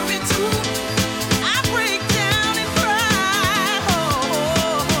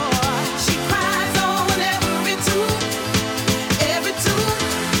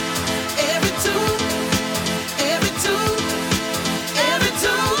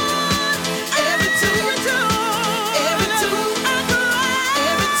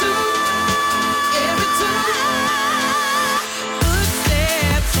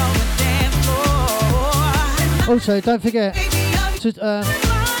 Also, don't forget to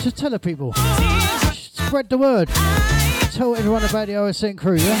tell the people. Spread the word. Tell everyone about the OSN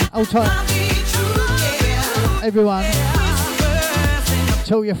crew, yeah? Old time. Everyone.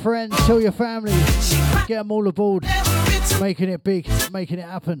 Tell your friends, tell your family. Get them all aboard. Making it big, making it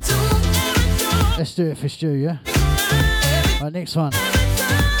happen. Let's do it for Stu, yeah? Right, next one.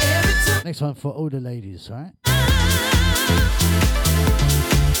 Next one for all the ladies, right?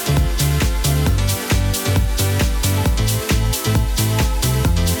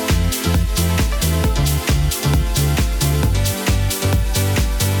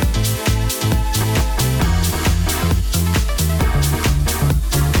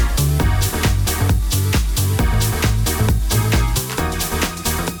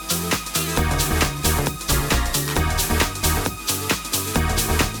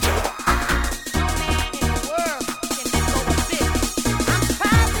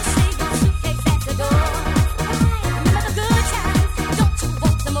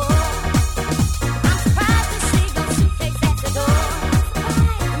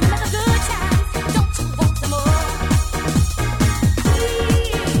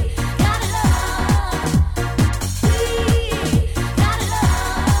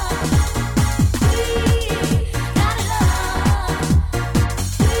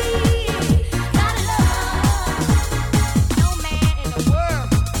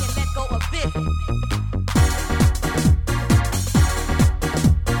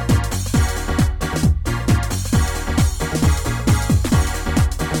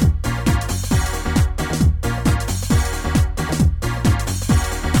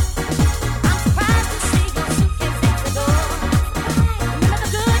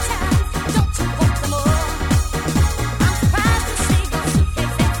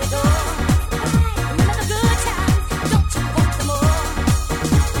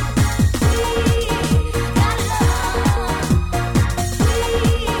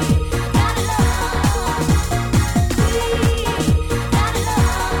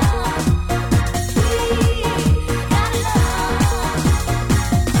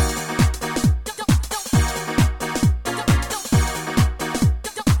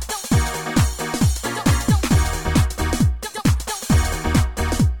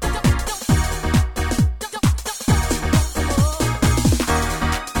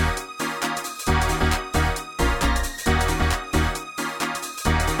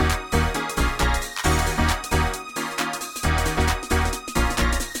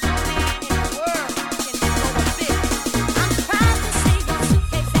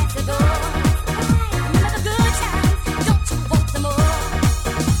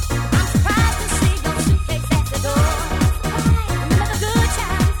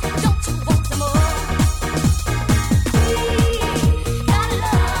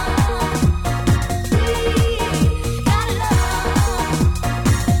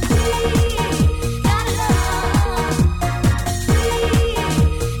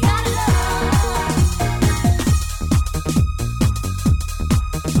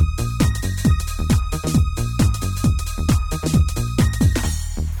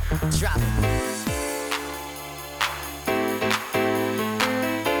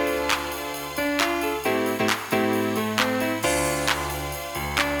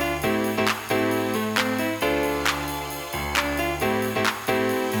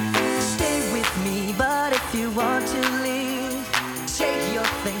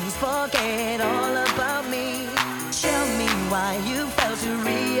 forget all about me. Tell me why you failed to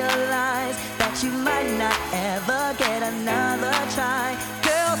realize that you might not ever get another try.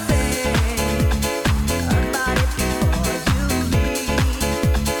 Girl, think about it before you leave.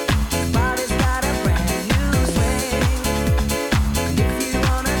 Body's got a brand new swing. And if you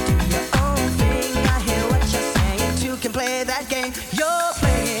wanna do your own thing, I hear what you're saying. You can play that game you're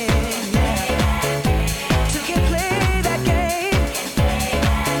playing, yeah. You can play that game.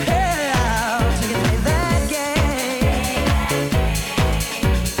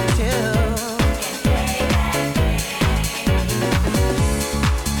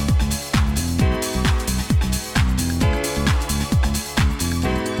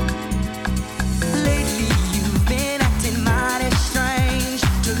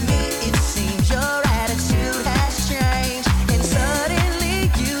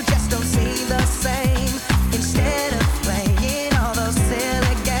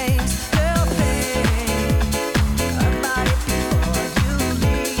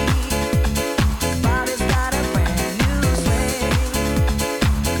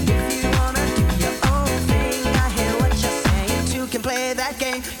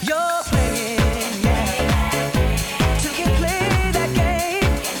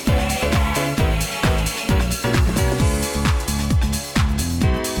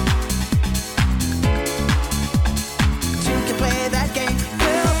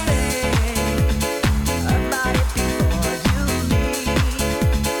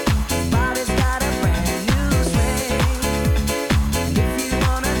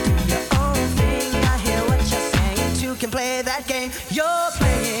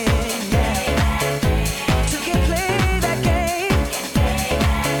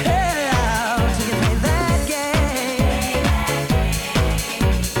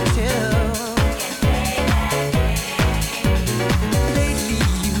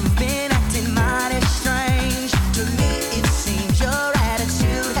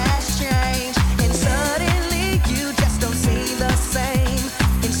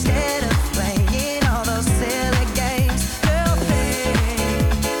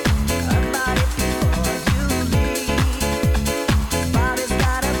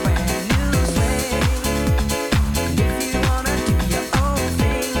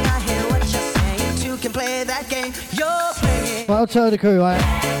 I'll tell the crew, right?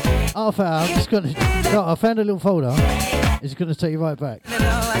 Half hour, I'm just going to... I found a little folder. It's going to take you right back. I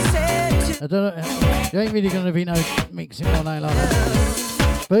don't know... There ain't really going to be no mixing or nothing like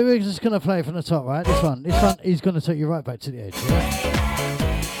that. But we're just going to play from the top, right? This one is going to take you right back to the edge, yeah?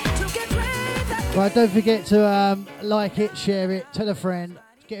 Right, don't forget to like it, share it, tell a friend.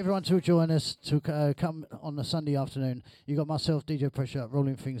 Get everyone to join us to come on a Sunday afternoon. You got myself, DJ Pressure,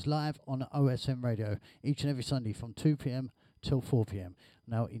 rolling things live on OSM Radio each and every Sunday from 2 p.m. till 4 p.m.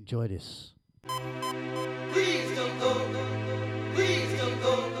 Now enjoy this. Please don't go. Please don't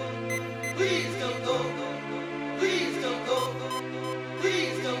go. Please don't go. Please don't go.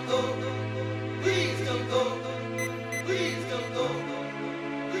 Please don't go. Please don't go. Please don't go.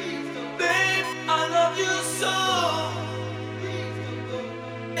 Please don't go. Babe, I love you so.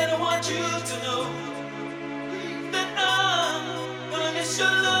 And I want you to know that I'm gonna miss your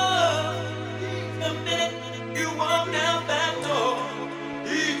love the minute you walk down that door.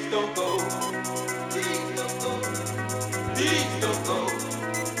 Please don't go. Please don't go. Please don't go.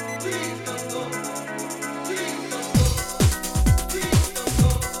 Please don't go. Please don't go. Please don't go.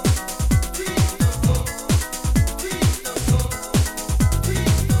 Please don't go. Please don't go.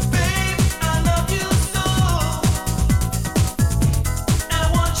 Please don't go. Babe, I love you so.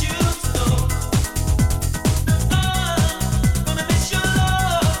 You to know I'm gonna miss your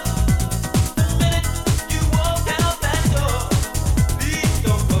love.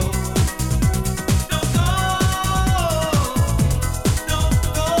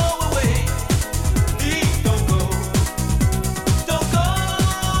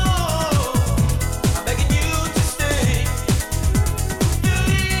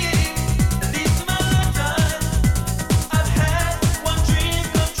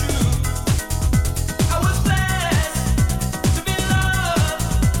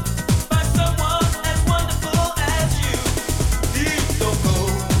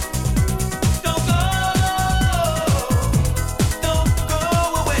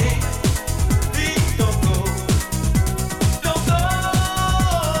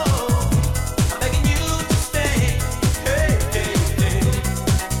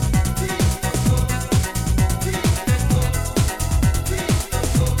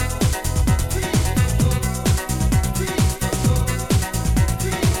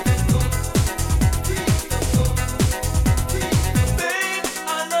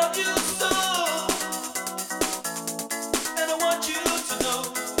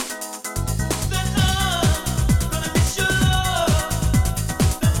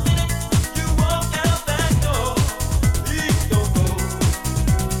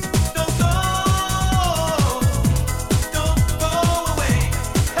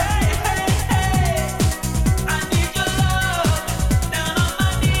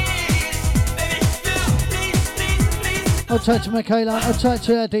 Hold tight to Michaela. Hold tight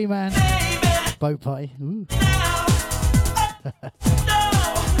to D-Man. Boat party. Ooh.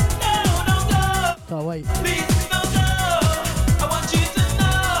 Can't wait.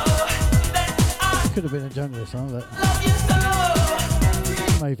 Could have been a jungle song, but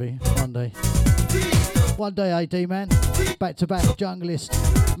maybe one day. One day, AD man. Back to back, junglist,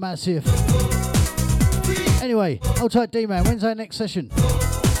 massive. Anyway, hold tight, D man. When's our next session?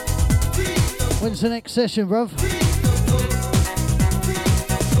 When's the next session, bruv?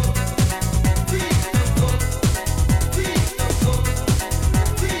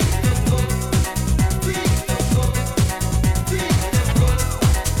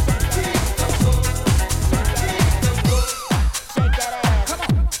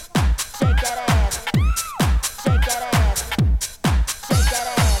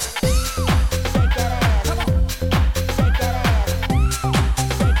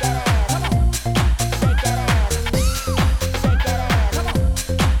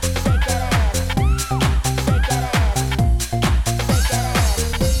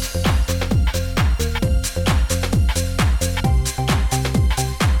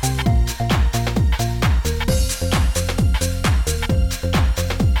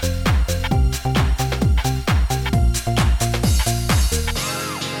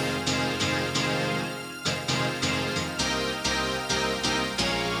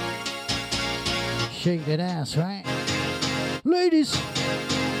 Shake that ass, right? Ladies!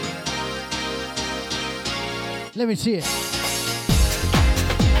 Let me see it.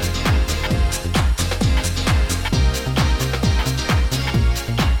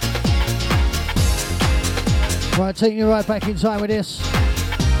 Right, taking you right back in time with this.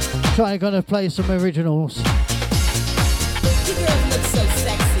 Trying to play some originals. You girls look so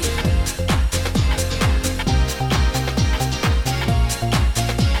sexy.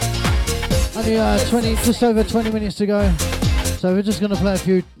 Only just over 20 minutes to go. So we're just going to play a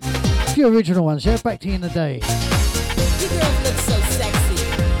few original ones, yeah? Back to you in the day. You girls look so sexy.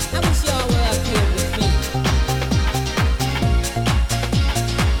 I wish y'all were up here with me.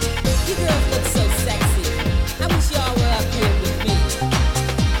 You girls look so sexy. I wish y'all were up here with me.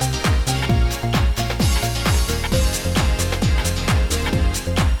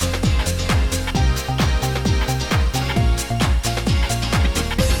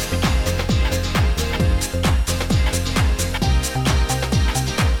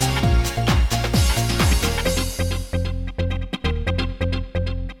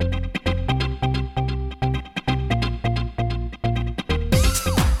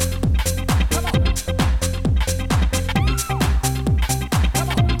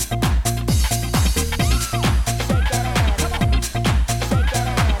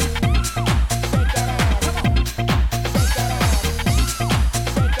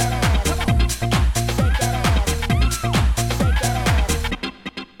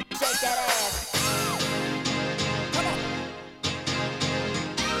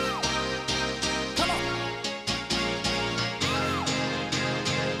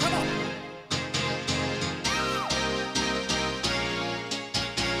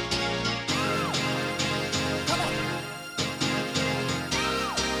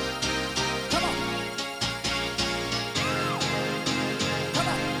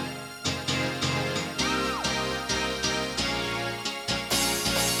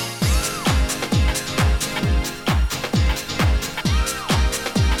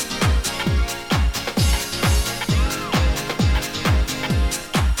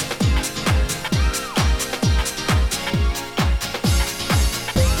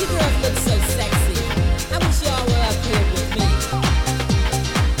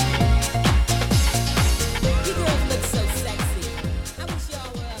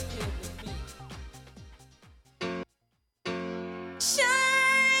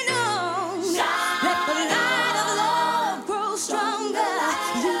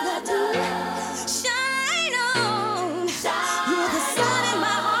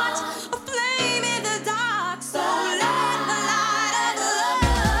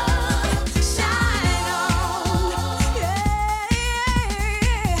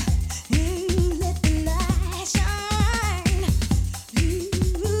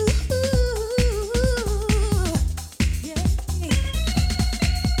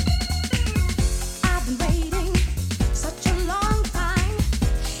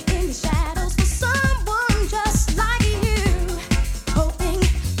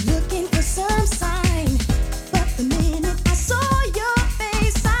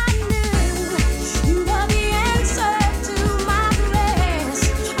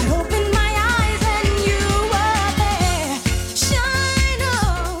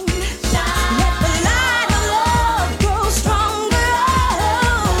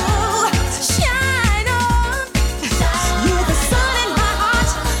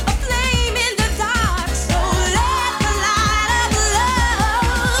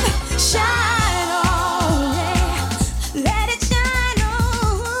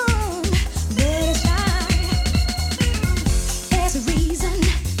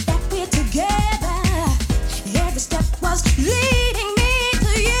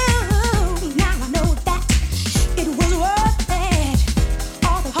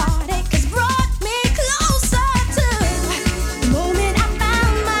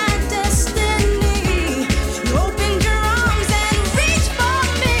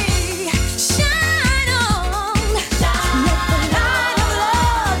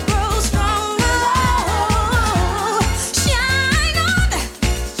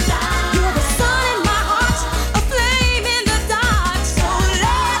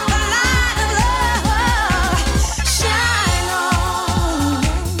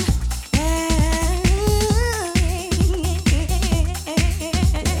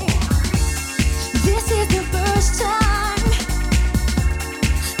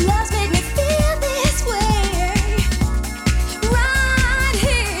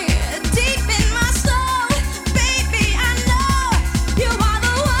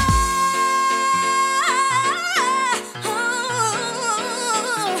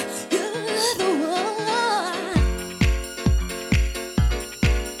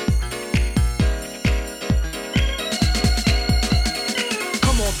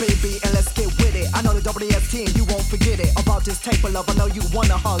 about this type of love. I know you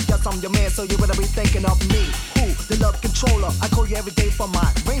wanna hug. Yes, I'm your man, so you better be thinking of me. Who? The love controller. I call you every day for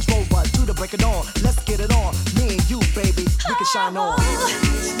my Range Rover to the break it on. Let's get it on. Me and you, baby, we can shine on.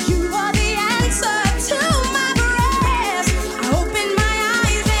 You are the answer to my prayers. I open my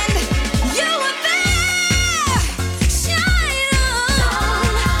eyes and you were there. Shine on.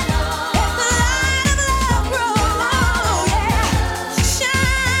 Let the light of love grow. Yeah.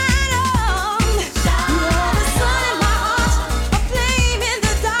 Shine on. You're the sun in my heart, a flame in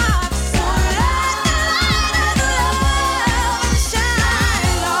the dark. So let the light of love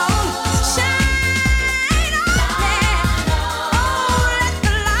shine on. Shine on. Yeah. Oh, let the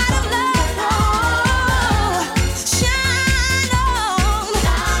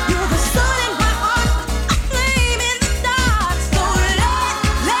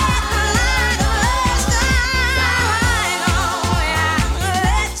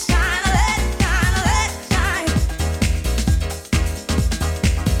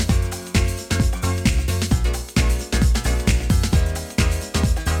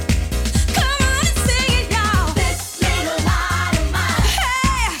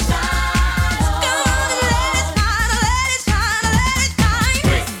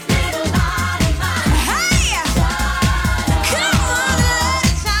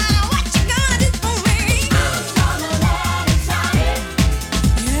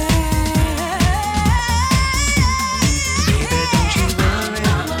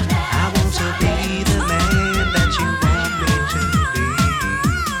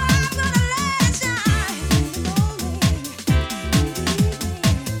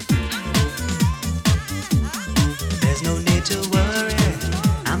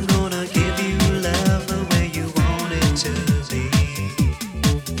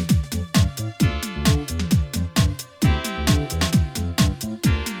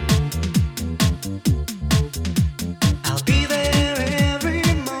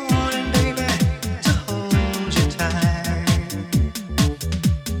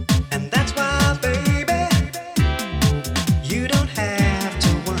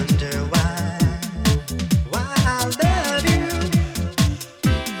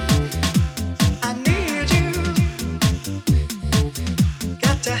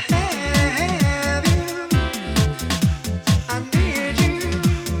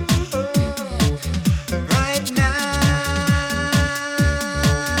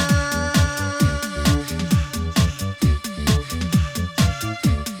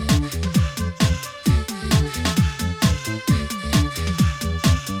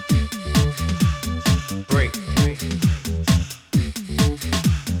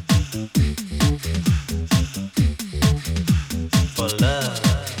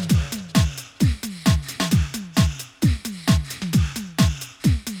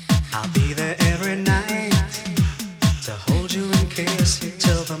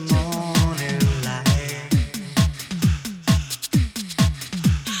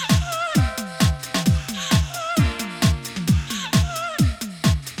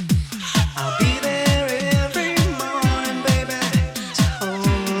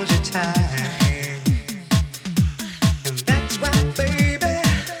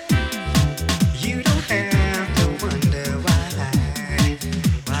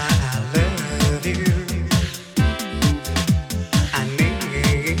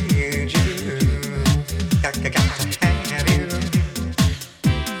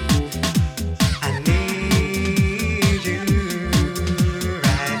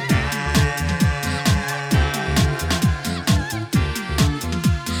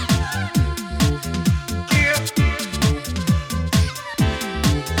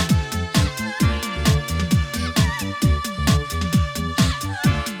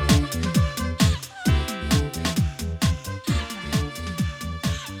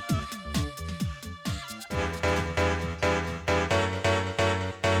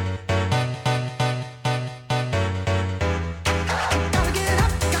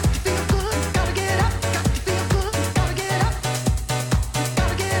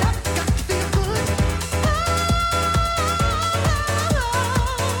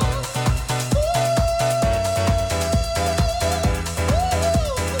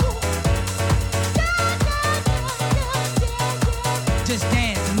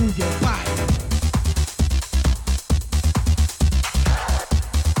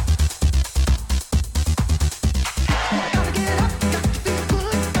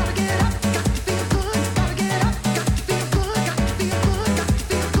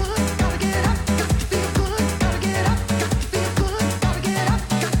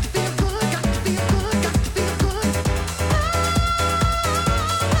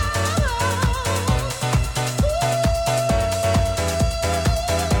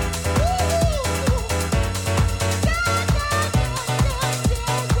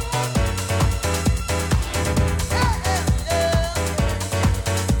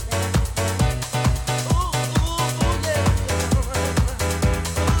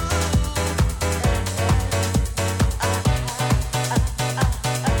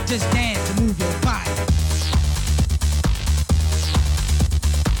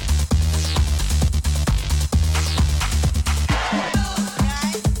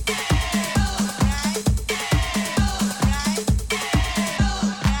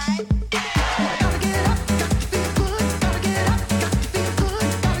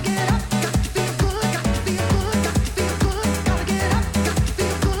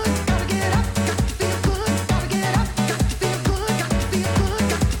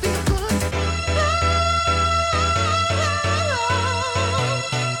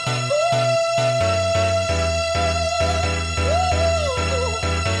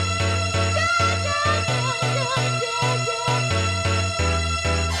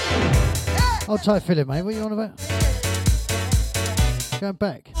Hold tight, Philip, mate. What are you on about? Going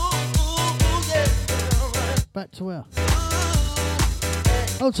back. Back to where?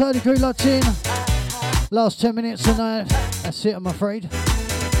 Hold tight, the crew locked in. Last 10 minutes tonight. That's it, I'm afraid.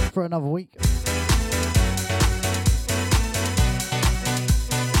 For another week.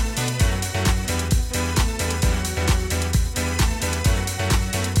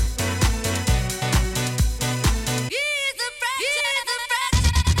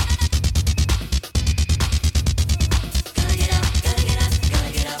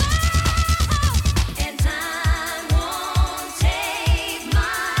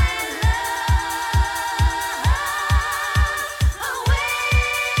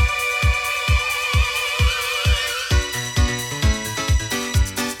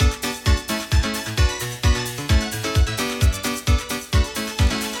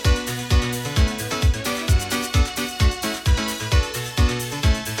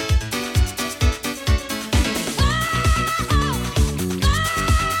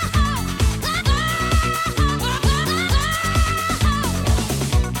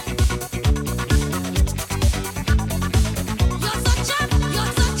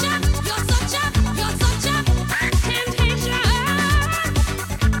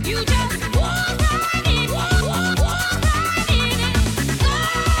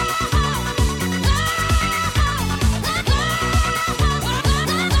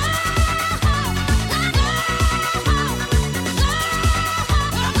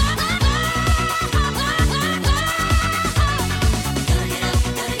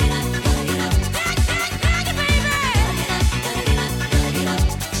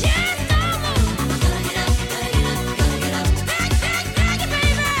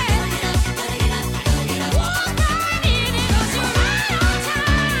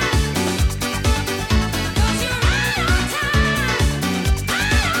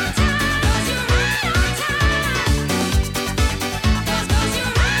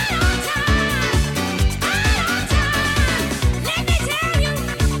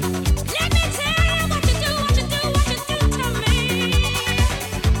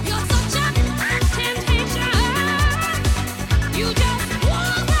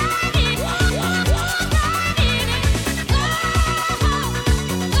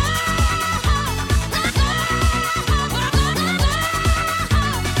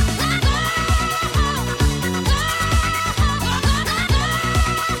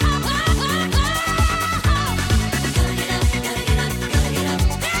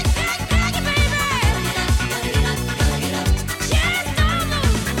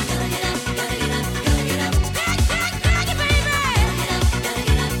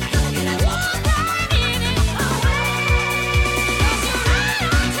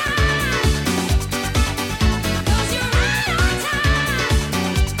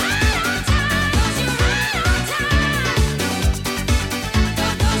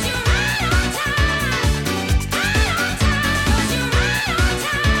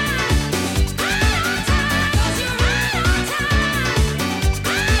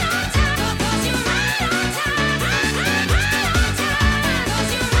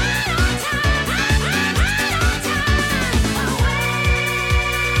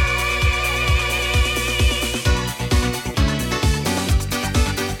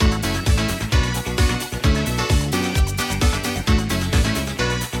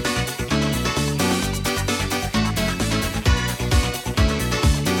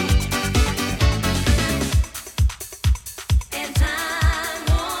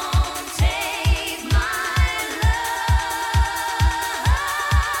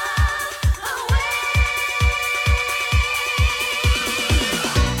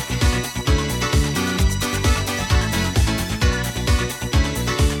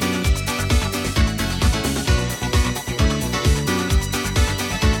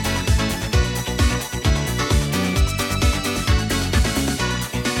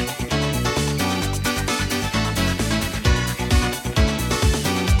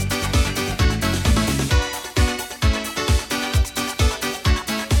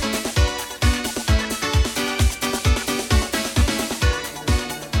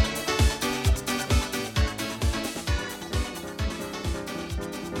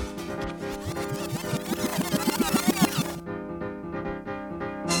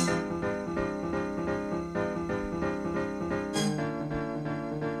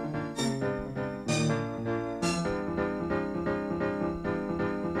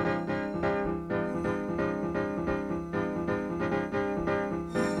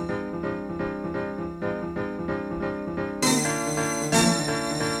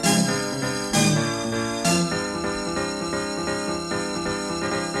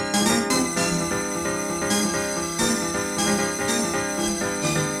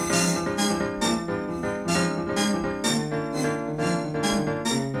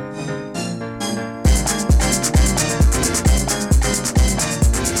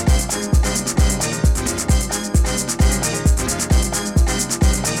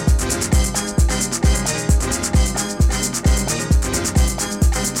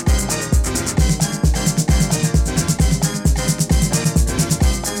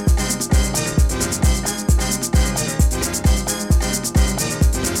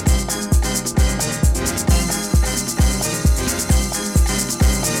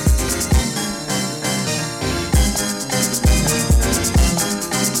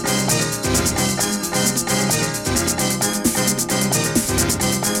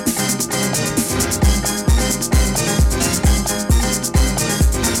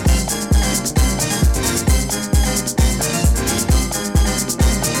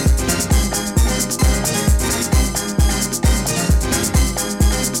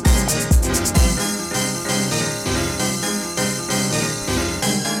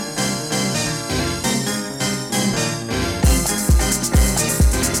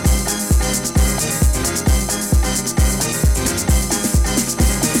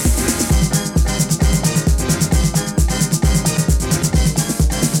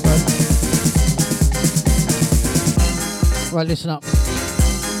 Right, listen up.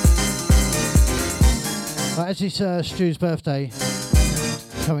 Right, as it's Stu's birthday,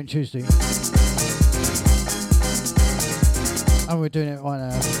 coming Tuesday, and we're doing it right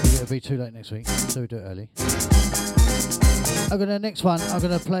now, it'll be too late next week, so we'll do it early. Next one, I'm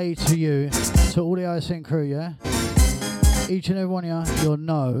going to play to you, to all the ISN crew, yeah? Each and every one of you, you'll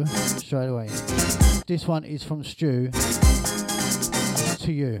know straight away. This one is from Stu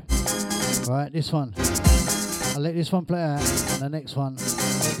to you. Right, this one. I'll let this one play out, and the next one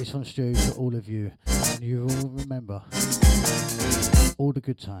is from Stu to all of you. And you will remember all the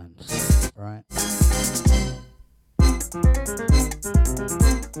good times, right?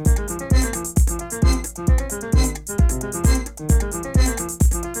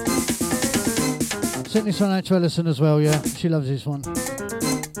 Send this one out to Alison as well, yeah? She loves this one.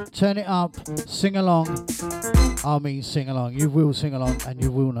 Turn it up, sing along. I mean sing along. You will sing along and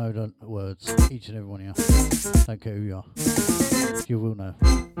you will know the words. Each and every one of you. Don't care who you are. You will know.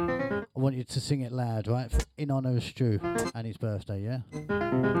 I want you to sing it loud, right? In honour of Stu and his birthday, yeah?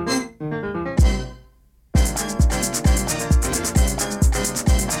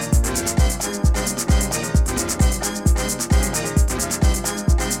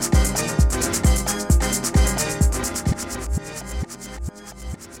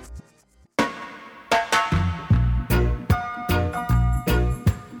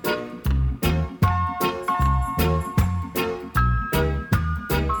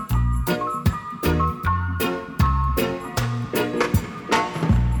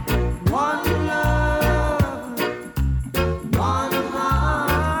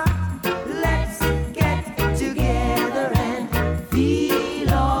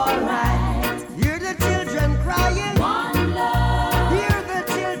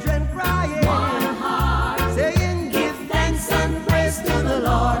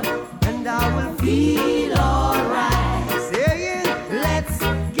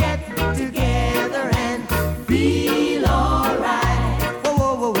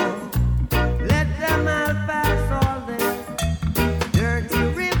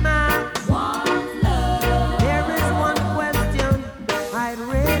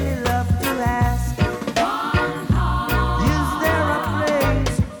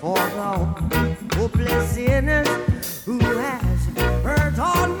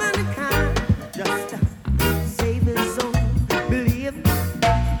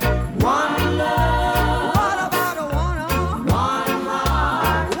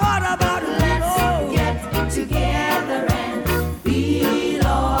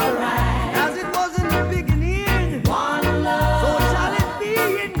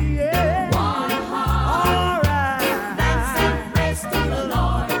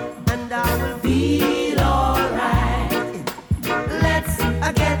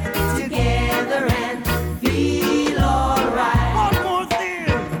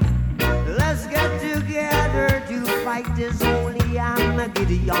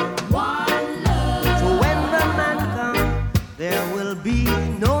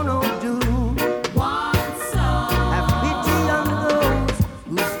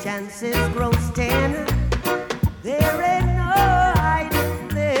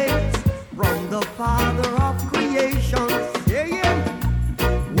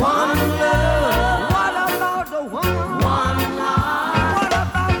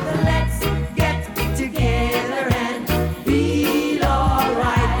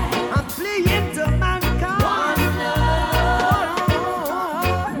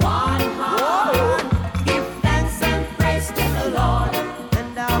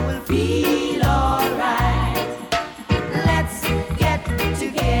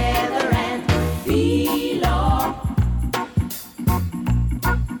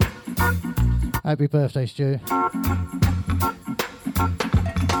 Happy birthday, Stu.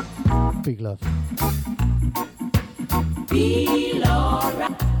 Big love.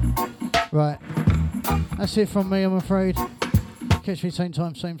 Right. That's it from me, I'm afraid. Catch me same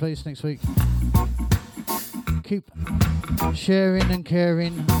time, same place next week. Keep sharing and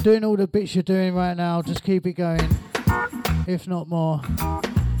caring. Doing all the bits you're doing right now. Just keep it going. If not more.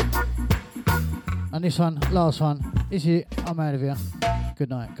 And this one, last one. This is it. I'm out of here. Good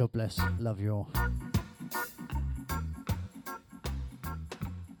night. God bless. Love you all.